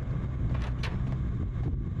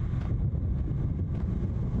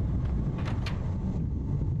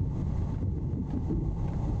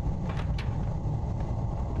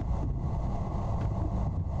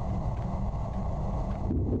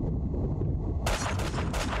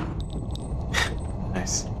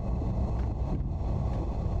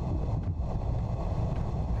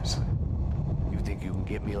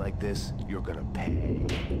 like this, you're gonna pay.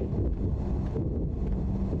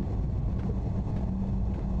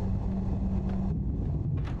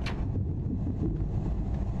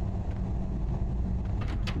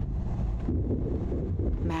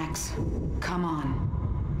 Max, come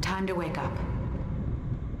on. Time to wake up.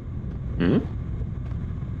 Hmm?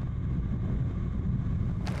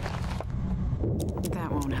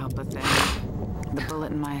 That won't help a thing. The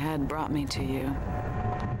bullet in my head brought me to you.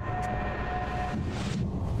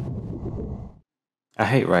 I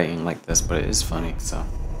hate writing like this, but it is funny, so.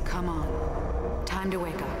 Come on. Time to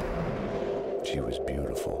wake up. She was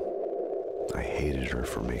beautiful. I hated her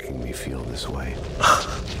for making me feel this way.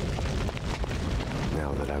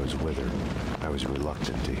 Now that I was with her, I was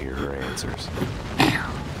reluctant to hear her answers.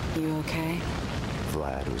 You okay?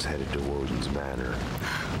 Vlad was headed to Woden's manor.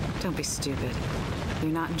 Don't be stupid.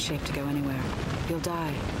 You're not in shape to go anywhere. You'll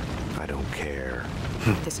die. I don't care.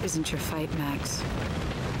 This isn't your fight, Max.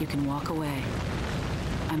 You can walk away.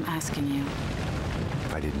 I'm asking you.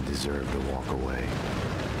 I didn't deserve to walk away.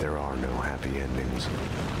 There are no happy endings.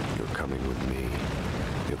 You're coming with me.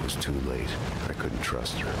 It was too late. I couldn't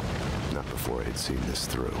trust her. Not before I had seen this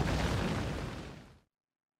through.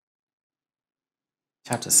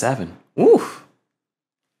 Chapter 7. Woof!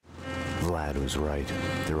 Vlad was right.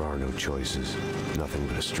 There are no choices. Nothing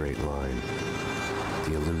but a straight line.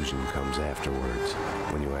 The illusion comes afterwards.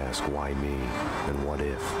 When you ask why me and what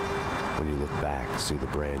if. When you look back, see the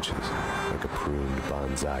branches like a pruned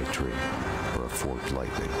bonsai tree or a forked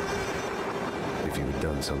lightning. If you had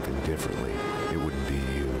done something differently, it wouldn't be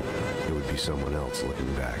you. It would be someone else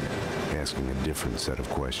looking back, asking a different set of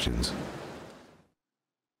questions.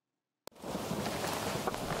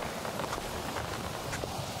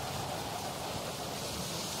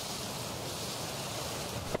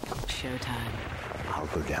 Showtime. I'll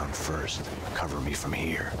go down first. Cover me from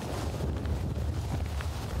here.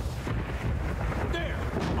 There!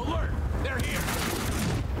 Alert! They're here!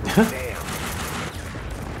 Damn!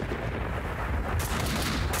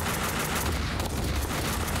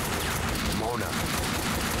 Mona!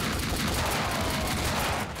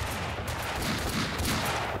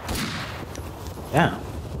 Yeah,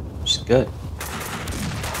 she's good.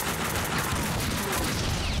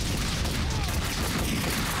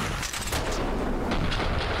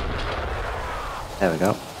 There we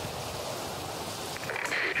go.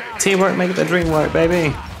 Teamwork make the dream work,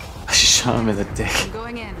 baby. I shot him in the dick. I'm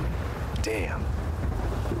going in. Damn.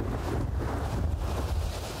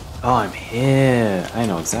 Oh, I'm here. I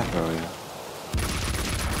know exactly where we are.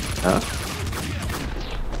 Huh?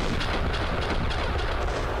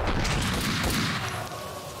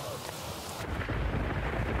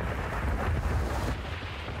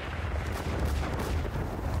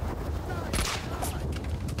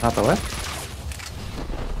 Not the left?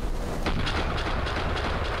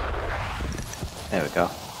 There we go.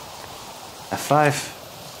 F5.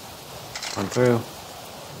 One through.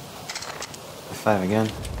 F5 again.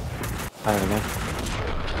 5 again.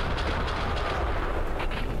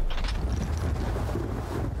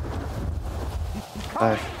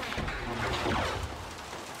 Five.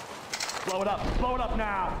 Blow it up! Blow it up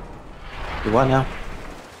now! You what now?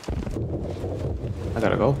 I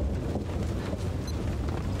gotta go.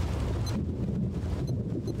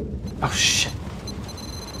 Oh shit.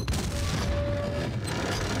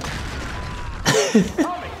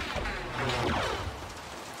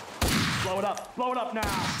 Blow it up! Blow it up now!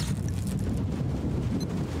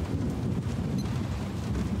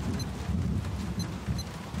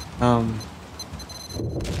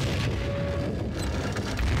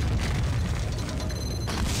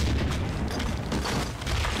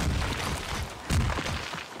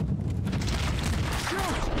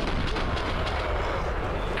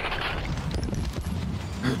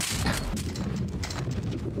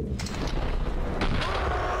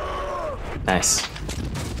 Nice.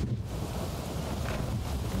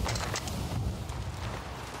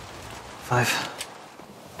 Five.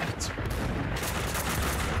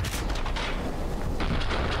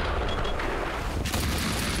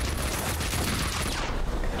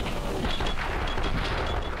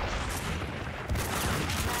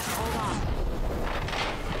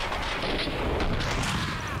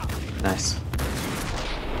 Nice.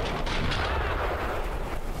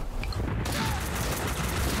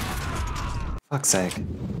 Fuck's sake.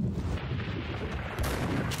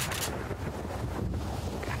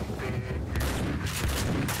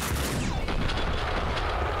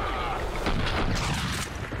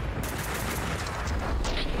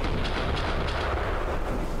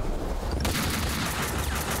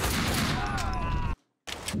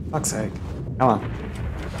 Fuck's sake. Come on.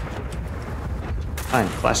 Fine,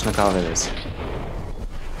 Kalashnikov it is.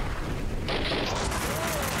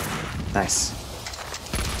 Nice.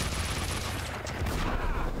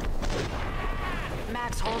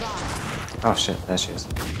 Max, hold on. Oh shit, there she is.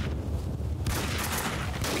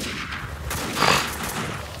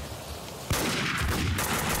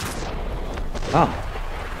 Oh.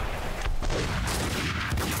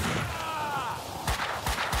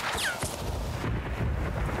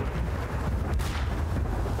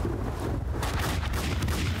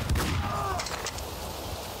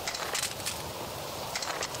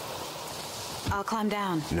 I'll climb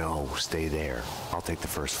down. No, stay there. I'll take the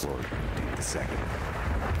first floor. Take the second.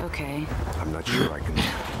 Okay. I'm not sure I can...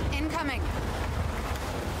 Incoming!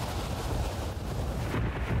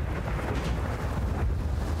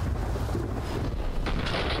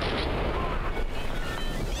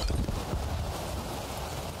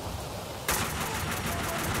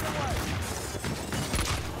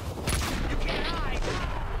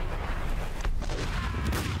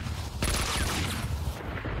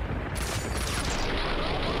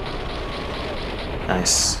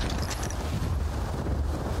 Nice.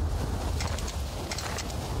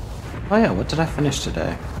 Oh yeah, what did I finish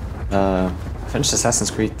today? I finished Assassin's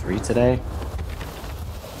Creed 3 today.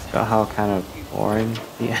 Forgot how kind of boring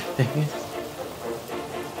the ending is.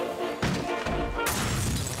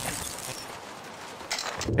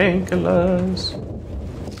 Painkillers.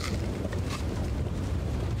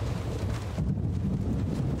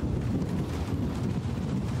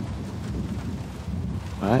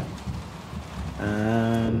 Right.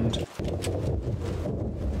 And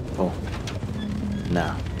oh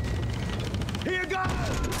no. Here goes.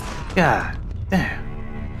 God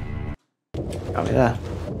damn. Got me there.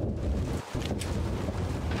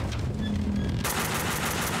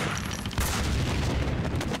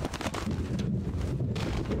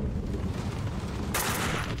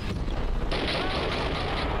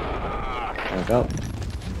 There we go.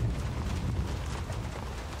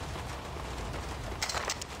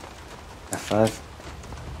 F5.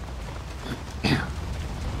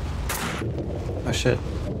 Oh shit.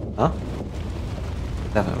 Huh?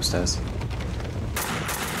 Definitely upstairs.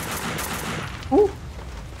 Ooh.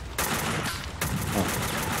 Oh.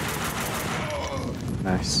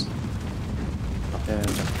 Nice. Up there, up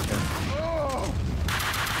there.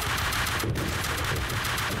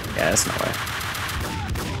 Yeah, there's no way.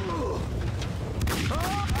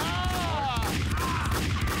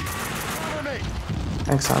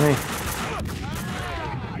 Thanks, honey.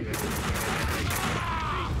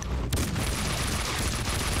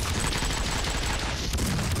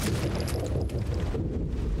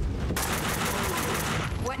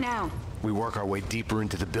 What now? We work our way deeper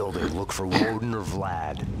into the building. Look for Woden or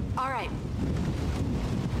Vlad. All right.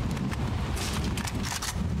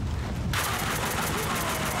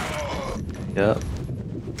 Yep.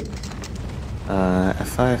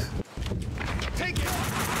 F5. Take it.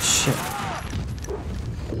 Shit.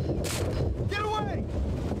 Get away.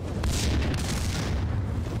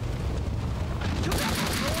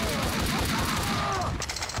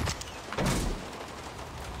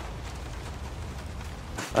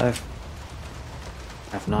 F5. I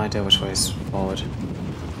have no idea which way is forward.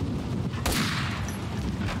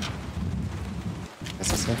 Guess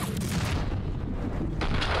that's it.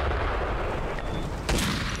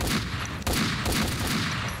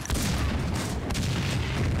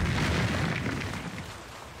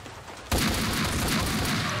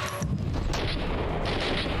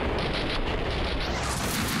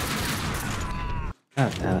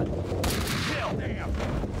 God damn it.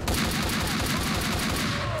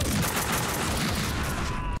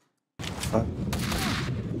 Fuck.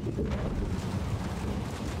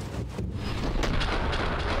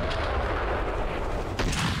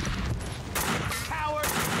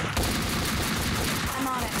 I'm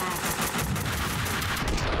on it, Max.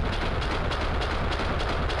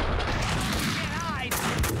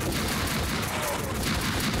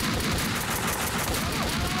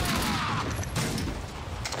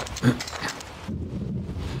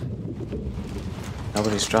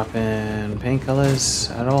 Nobody's dropping painkillers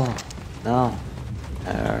at all. No.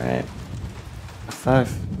 Alright. F5.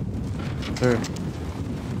 Through.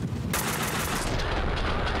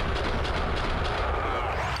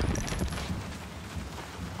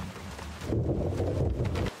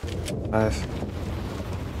 Five.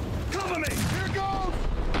 Cover me. Here goes.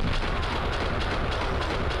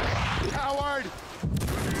 Coward.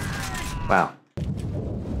 Wow.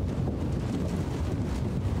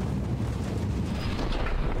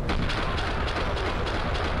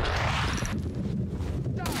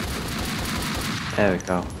 There we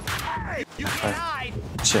go. Hey, you can't hide.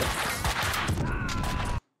 Shit. You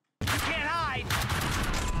can't hide.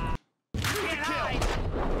 You can't hide.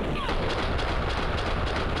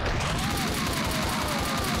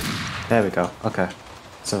 There we go. Okay.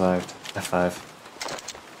 Survived. F5.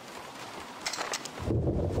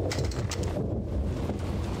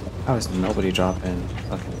 How is nobody dropping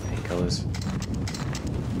fucking painkillers?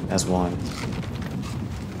 As one.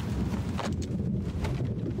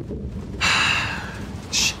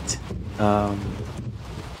 Shit.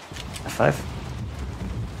 F5?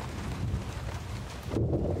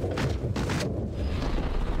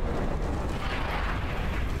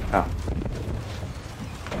 Oh.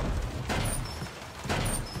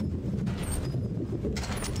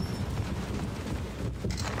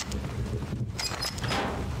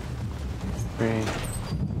 Three.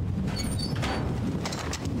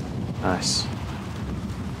 Nice.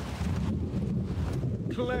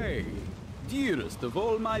 Clay, dearest of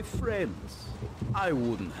all my friends, I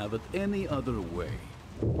wouldn't have it any other way.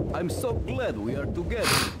 I'm so glad we are together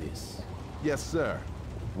in this. Yes, sir.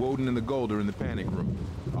 Woden and the Gold are in the panic room.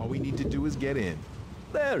 All we need to do is get in.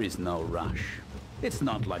 There is no rush. It's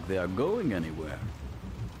not like they are going anywhere.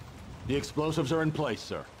 The explosives are in place,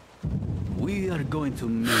 sir. We are going to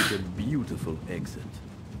make a beautiful exit.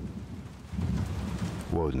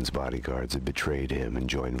 Woden's bodyguards had betrayed him and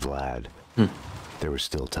joined Vlad. There was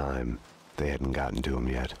still time. They hadn't gotten to him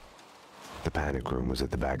yet. The panic room was at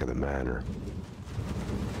the back of the manor.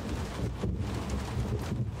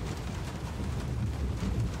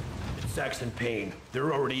 It's Sax and Payne.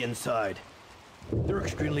 They're already inside. They're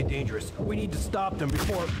extremely dangerous. We need to stop them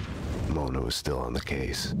before... Mona was still on the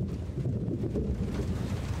case.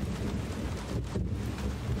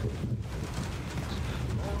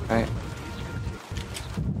 Right.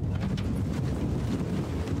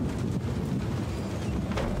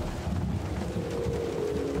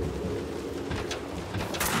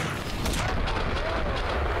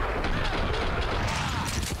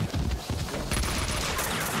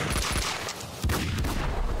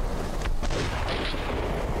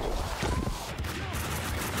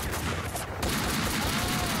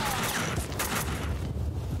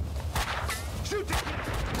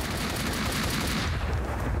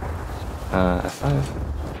 F5.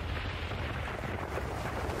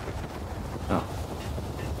 Oh.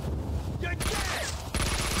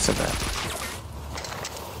 So bad.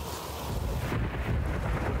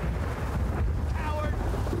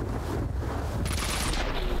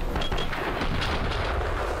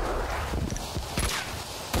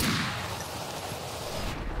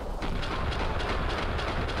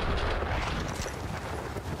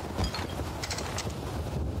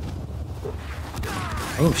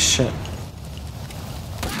 Oh shit.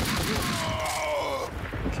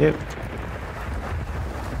 Thank you.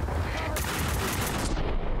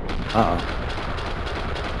 Uh-oh.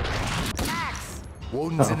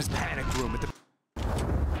 Woden's in his panic room at the...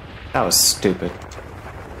 That was stupid.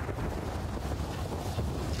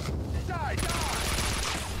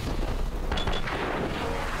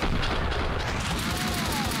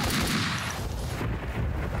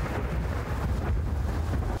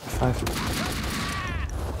 F5.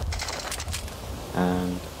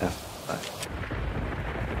 And F5.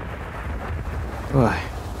 Boy.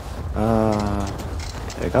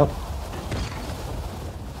 There you go.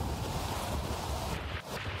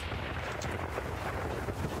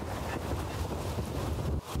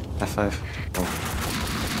 F5. Oh.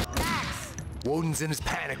 Woden's in his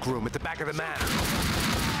panic room at the back of the manor.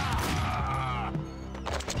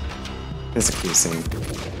 It's a cute scene.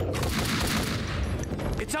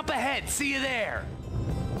 It's up ahead. See you there.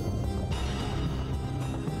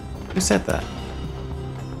 Who said that?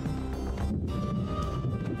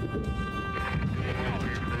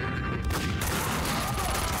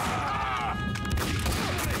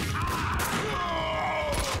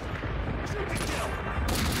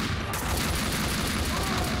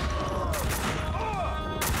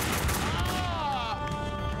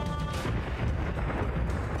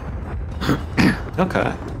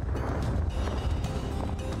 Okay.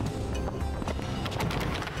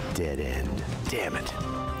 Dead end. Damn it.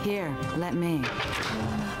 Here, let me.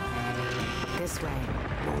 This way.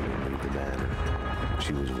 Mona knew the manor.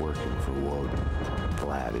 She was working for Woden.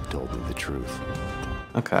 Vlad had told me the truth.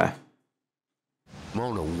 Okay.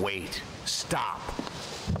 Mona, wait. Stop.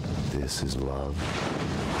 This is love.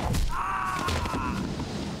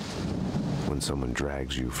 When someone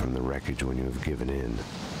drags you from the wreckage when you have given in,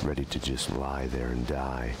 ready to just lie there and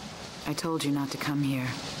die. I told you not to come here.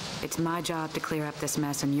 It's my job to clear up this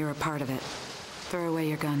mess, and you're a part of it. Throw away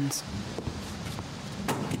your guns.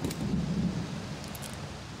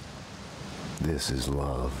 This is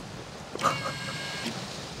love.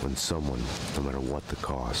 When someone, no matter what the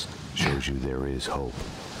cost, shows you there is hope,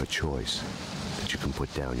 a choice, that you can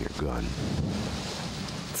put down your gun.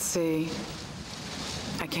 See?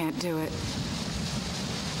 I can't do it.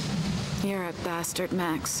 You're a bastard,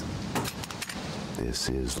 Max. This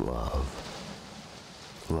is love.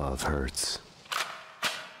 Love hurts.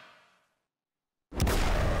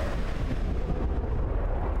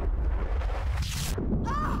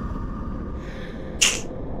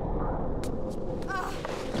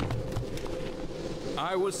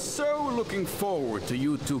 I was so looking forward to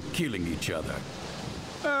you two killing each other.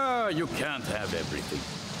 You can't have everything.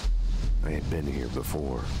 I had been here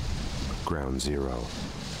before. Ground Zero.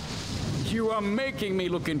 You are making me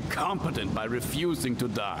look incompetent by refusing to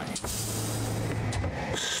die.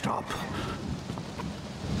 Stop.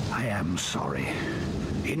 I am sorry.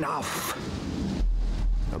 Enough.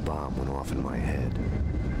 A bomb went off in my head.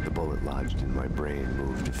 The bullet lodged in my brain,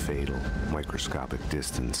 moved to fatal, microscopic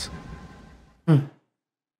distance. How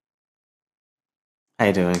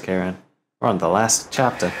you doing, Karen? We're on the last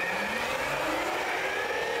chapter.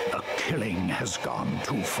 The killing has gone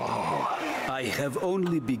too far. I have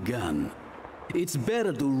only begun. It's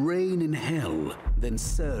better to reign in hell than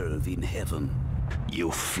serve in heaven. You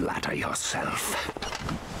flatter yourself.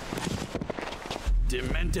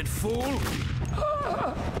 Demented fool!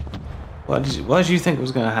 What did you think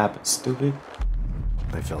was gonna happen, stupid?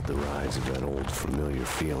 I felt the rise of that old familiar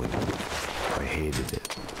feeling. I hated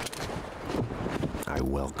it. I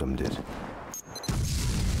welcomed it.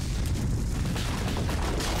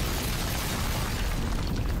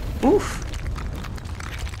 Oof.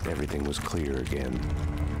 Everything was clear again.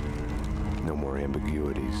 No more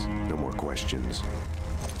ambiguities, no more questions.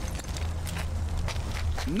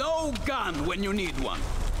 No gun when you need one.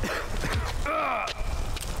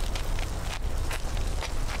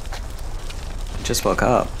 Just woke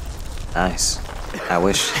up. Nice. I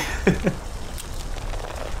wish.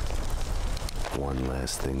 One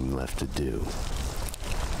last thing left to do.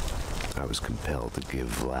 I was compelled to give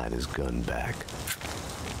Vlad his gun back.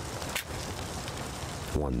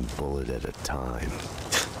 One bullet at a time.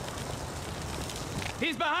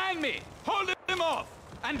 He's behind me! Hold him off!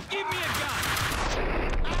 And give me a gun!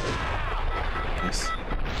 Yes.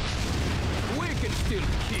 We can still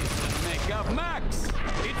kiss and make up, Max!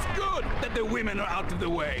 It's good that the women are out of the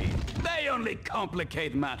way. They only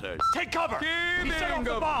complicate matters. Take cover! He set off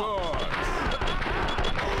the bomb!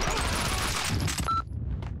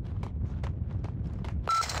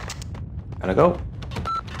 Gotta go.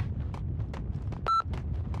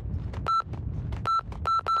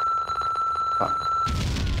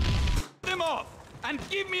 Him off! And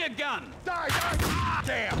give me a gun! Die!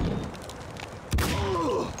 Damn!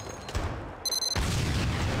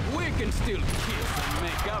 We can still kiss and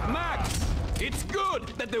make up, Max! It's good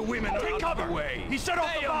that the women are out of the way. He set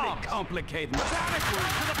off the bomb! They only complicate matters.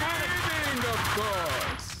 Kidding, of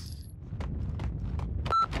course.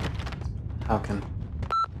 How can?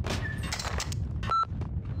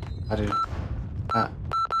 How do?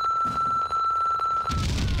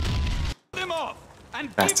 Him off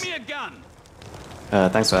and Best. give me a gun.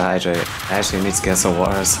 Thanks for the hydrate. I actually need to get some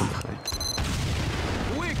water or something.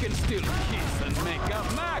 We can still kiss and make up,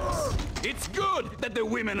 Max. It's good that the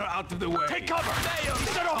women are out of the way. Take cover! They only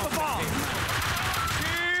Set off the bomb!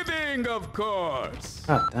 Kidding, of course.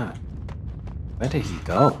 God damn it. Where did he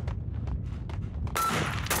go?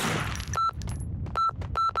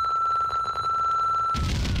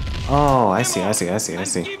 Oh, I see.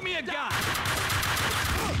 Give me a gun.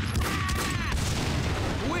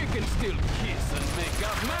 We can still kiss and make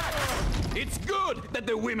up, Max. It's good that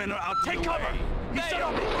the women are out of the way. Take cover. They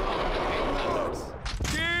only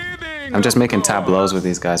Kidding, I'm just of making course. tableaus with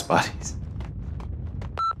these guys' bodies.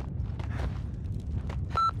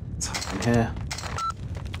 What's up in here?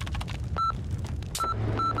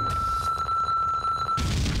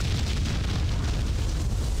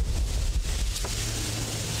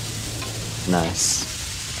 Nice.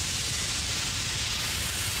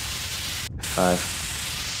 5.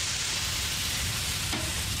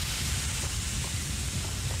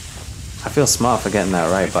 I feel smart for getting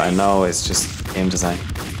that right, but I know it's just game design.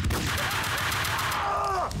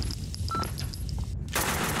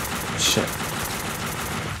 Shit.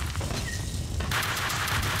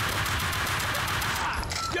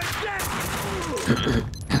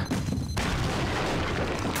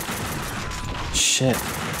 Shit.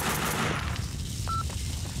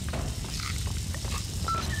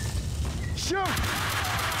 Shoot!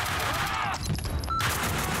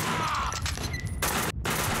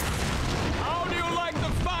 How do you like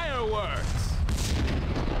the fireworks?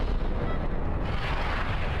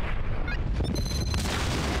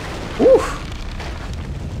 Woo!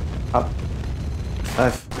 Up.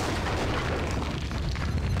 5.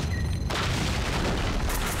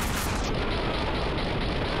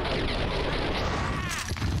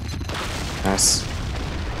 Nice.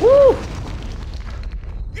 Woo!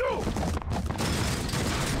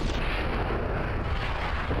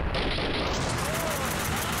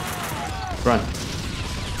 Run.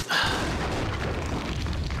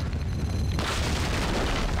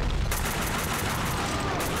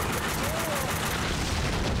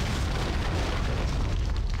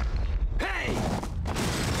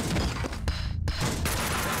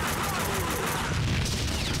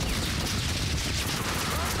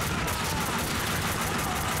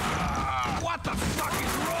 What the fuck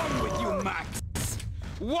is wrong with you, Max?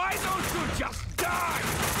 Why don't you just die?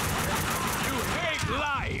 You hate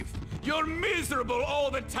life. You're miserable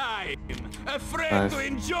all the time. Afraid to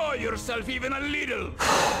enjoy yourself even a little.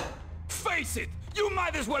 Face it, you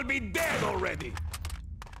might as well be dead already.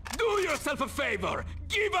 Do yourself a favor.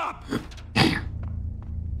 Give up.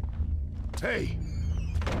 Hey.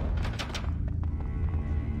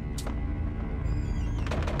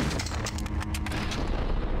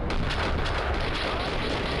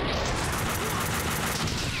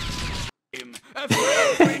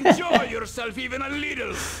 Afraid to enjoy yourself even a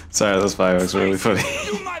little. Sorry, those fireworks were really funny.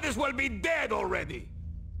 You might as well be dead already.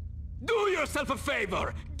 Do yourself a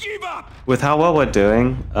favor. Give up. With how well we're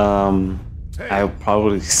doing, I'll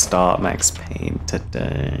probably start Max Payne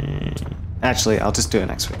today. Actually, I'll just do it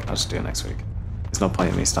next week. There's no point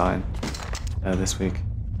in me starting this week.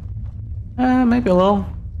 Maybe a little.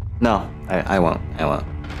 No, I won't.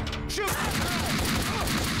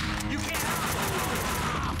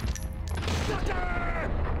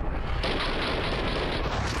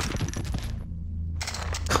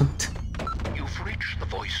 You've reached the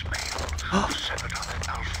voicemail of Senator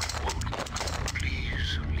Alfred Woden.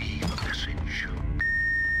 Please leave a message.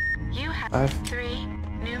 You have 3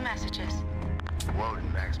 new messages.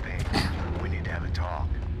 Woden, Max Payne. We need to have a talk.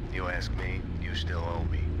 You ask me, you still owe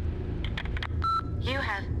me. You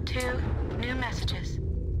have 2 new messages.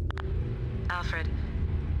 Alfred,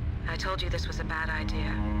 I told you this was a bad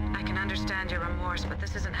idea. I can understand your remorse, but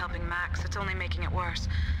this isn't helping Max. It's only making it worse.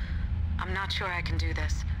 I'm not sure I can do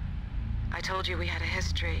this. I told you we had a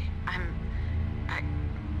history.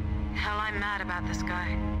 Hell, I'm mad about this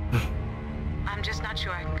guy. I'm just not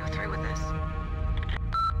sure I can go through with this.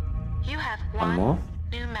 You have one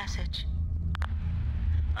new message.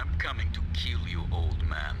 I'm coming to kill you, old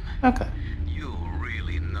man. Okay. You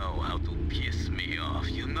really know how to piss me off,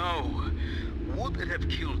 you know. Would it have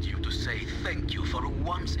killed you to say thank you for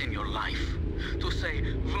once in your life? To say,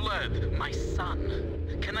 Vlad, my son.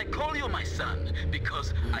 Can I call you my son?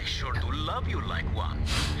 Because I sure do love you like one.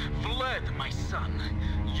 Vlad, my son,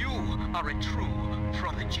 you are a true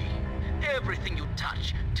prodigy. Everything you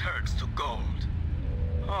touch turns to gold.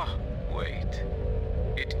 Oh, wait.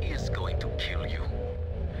 It is going to kill you.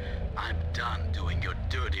 I'm done doing your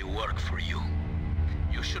dirty work for you.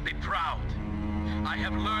 You should be proud. I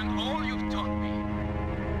have learned all you've taught me.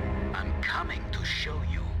 I'm coming to show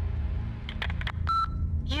you.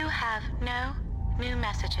 You have no new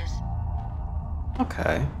messages.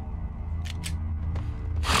 Okay.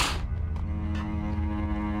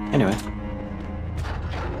 Anyway.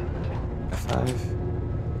 F5.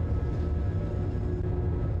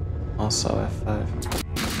 Also F5.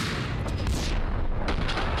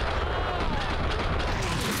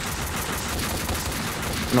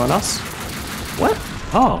 Anyone else? What?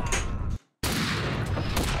 Oh.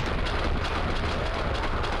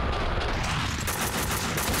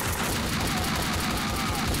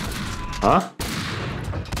 Huh?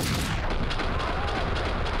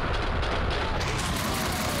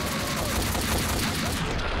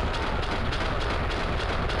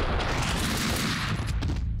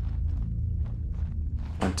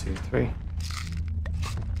 One, two, three.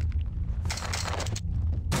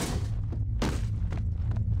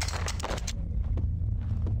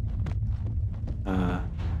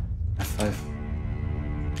 F5.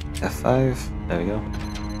 F5. There we go.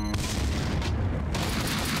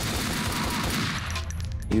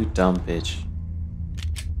 You dumb bitch.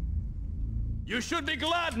 You should be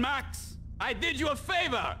glad, Max. I did you a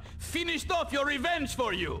favor. Finished off your revenge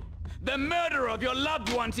for you. The murderer of your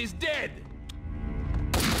loved ones is dead.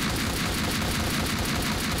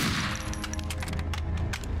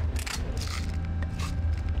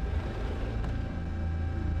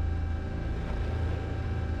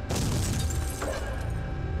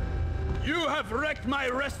 You have wrecked my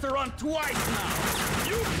restaurant twice now.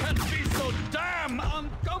 You can be so damn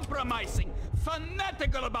uncompromising,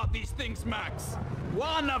 fanatical about these things, Max.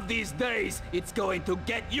 One of these days, it's going to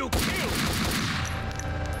get you killed.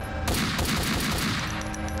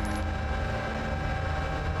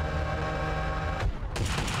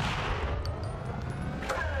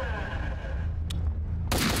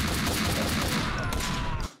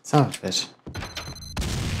 Son of a bitch.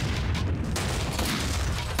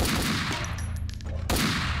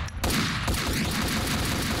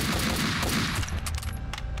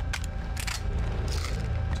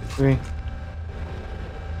 Three.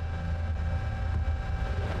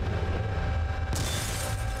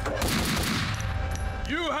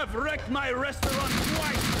 You have wrecked my restaurant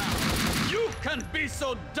twice now. You can be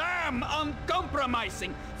so damn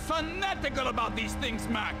uncompromising, fanatical about these things,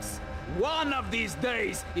 Max. One of these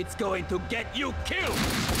days, it's going to get you killed.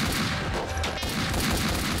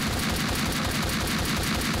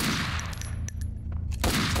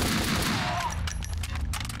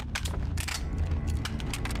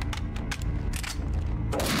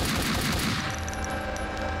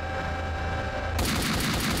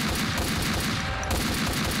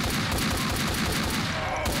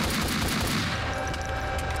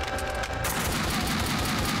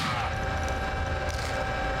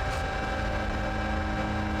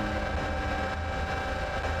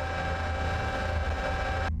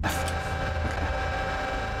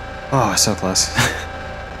 Oh, so close.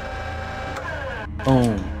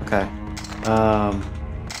 Boom. Okay.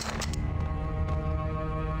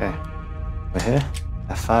 Okay. We're here.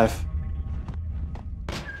 F5.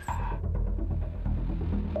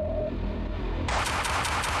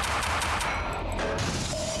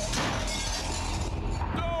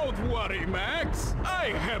 Don't worry, Max.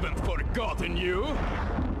 I haven't forgotten you.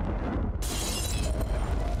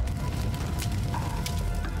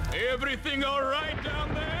 Everything all right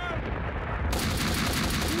down there?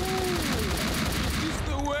 Is this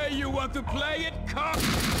the way you want to play it, cop?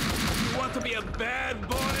 You want to be a bad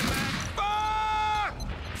boy, man? Fuck!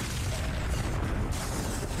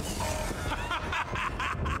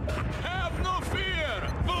 Have no fear!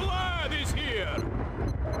 Vlad is here!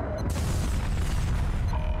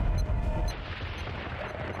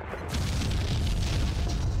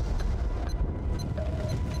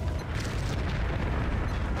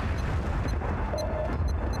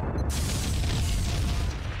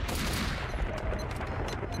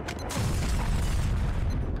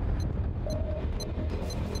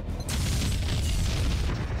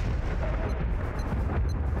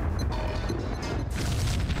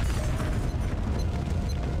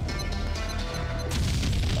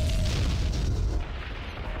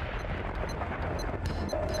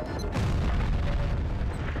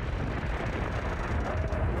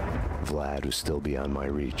 Vlad was still beyond my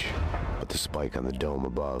reach, but the spike on the dome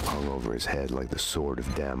above hung over his head like the sword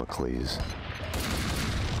of Damocles.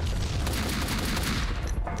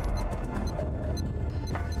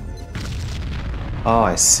 Oh,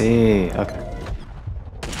 I see. Okay.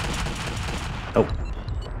 Oh.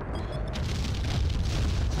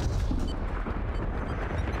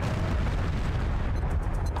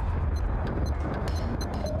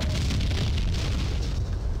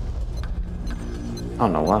 I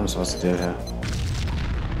don't know what I'm supposed to do here.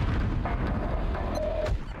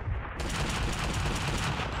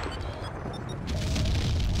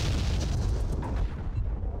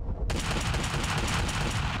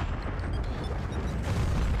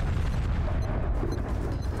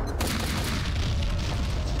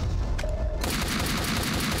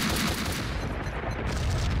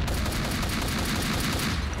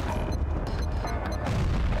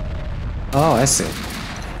 Oh, I see.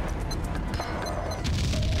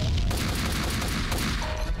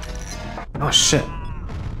 Oh shit.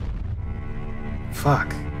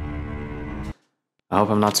 Fuck. I hope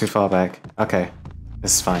I'm not too far back. Okay.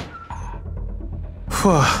 This is fine.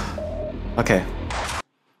 Whew. Okay.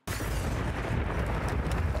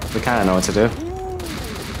 We kinda know what to do. Is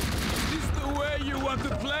this the way you want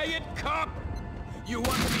to play it, cop? You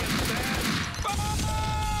want to be a bad fuck?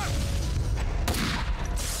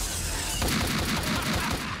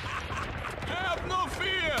 Have no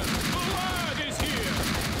fear! Vlad is here!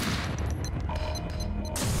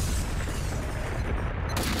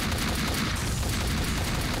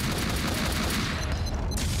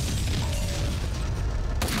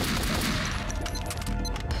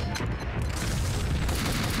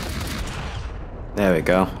 There we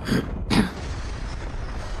go.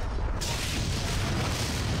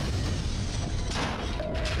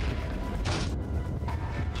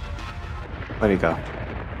 Where'd he go?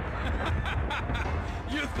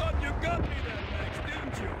 You thought you got me there, Max,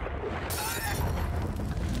 didn't you?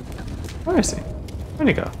 Where is he? Where'd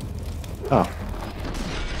he go? Oh.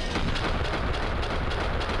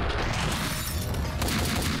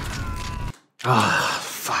 Ah,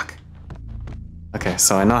 fuck. Okay,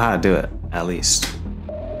 so I know how to do it, at least.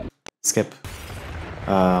 Skip.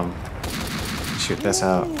 Shoot this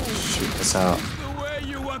out. Shoot this out.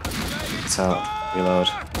 This out. Reload.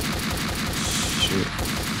 Shoot.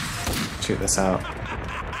 shoot this out.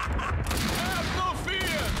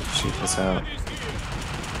 Shoot this out.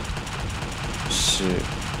 Shoot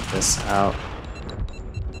this out.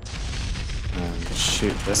 And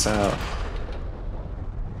shoot this out.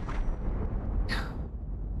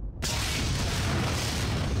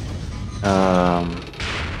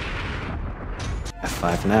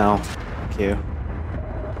 F5 now. Thank you.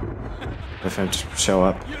 If I just show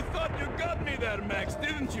up. You thought you got me there, Max,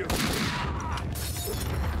 didn't you?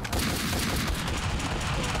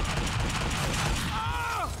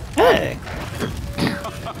 Hey!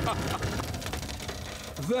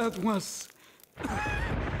 That was...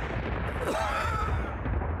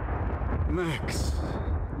 Max,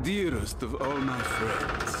 dearest of all my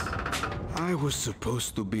friends. I was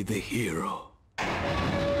supposed to be the hero.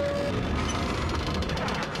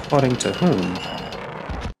 According to whom?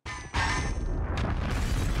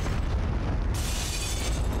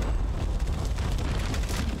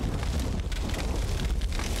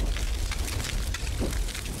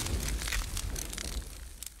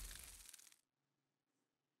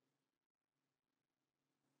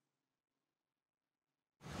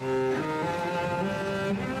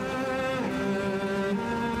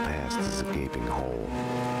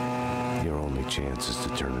 Chance is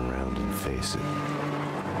to turn around and face it.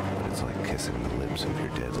 But it's like kissing the lips of your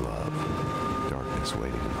dead love. Darkness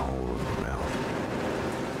waiting in the hole of your mouth.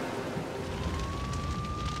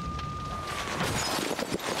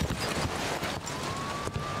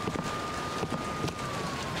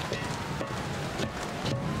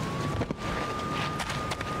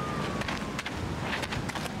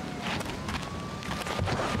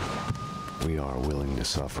 We are willing to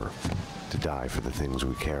suffer, to die for the things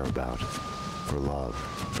we care about. For love,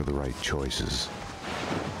 for the right choices.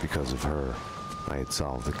 Because of her, I had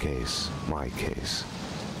solved the case, my case,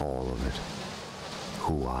 all of it,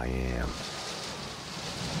 who I am.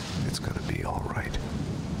 It's gonna be all right.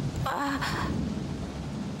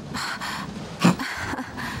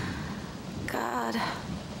 God,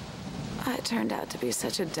 I turned out to be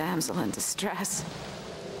such a damsel in distress.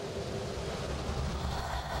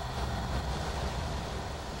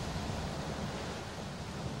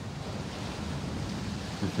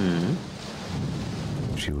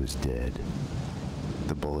 She was dead.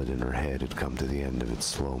 The bullet in her head had come to the end of its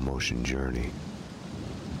slow motion journey.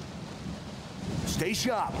 Stay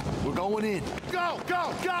sharp. We're going in. Go,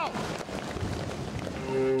 go, go!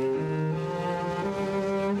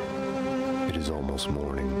 It is almost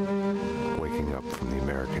morning, waking up from the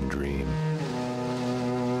American dream.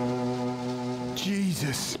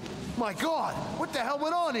 Jesus. My God, what the hell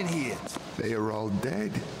went on in here? They are all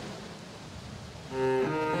dead.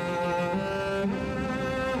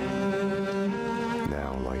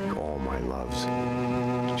 Now, like all my loves,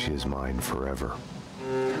 she is mine forever.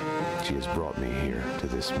 She has brought me here to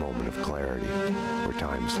this moment of clarity, where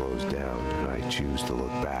time slows down and I choose to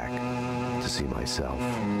look back, to see myself.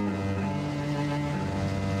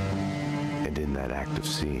 And in that act of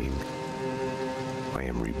seeing, I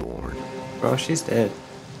am reborn. Bro, she's dead.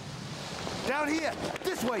 Down here!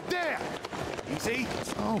 This way! There! Easy.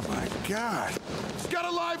 Oh my God. Got a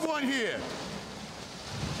live one here!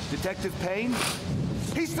 Detective Payne?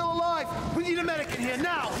 He's still alive! We need a medic in here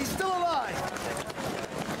now! He's still alive!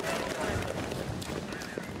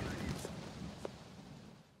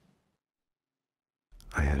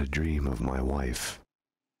 I had a dream of my wife.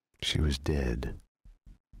 She was dead,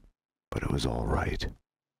 but it was all right.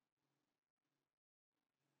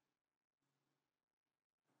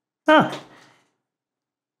 Huh.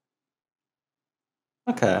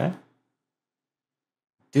 Okay.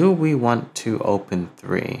 Do we want to open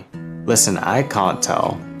 3? Listen, I can't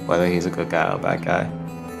tell whether he's a good guy or a bad guy.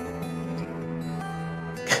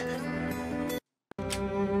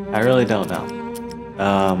 I really don't know.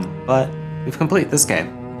 But we've completed this game.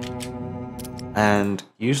 And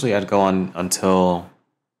usually I'd go on until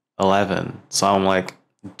 11. So I'm like,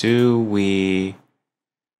 do we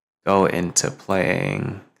go into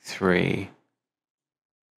playing 3?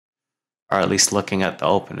 Or at least looking at the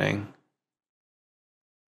opening.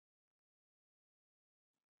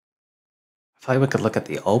 I feel like we could look at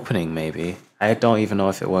the opening, maybe. I don't even know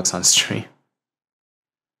if it works on stream.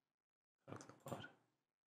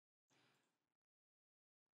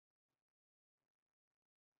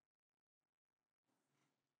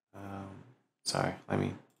 Sorry, let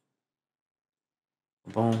me...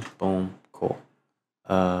 Boom, boom, cool.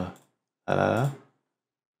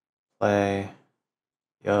 Play.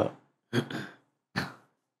 Yup.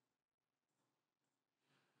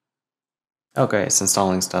 Okay, it's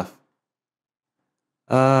installing stuff.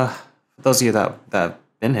 For those of you that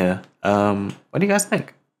been here, what do you guys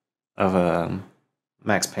think of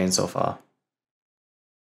Max Payne so far.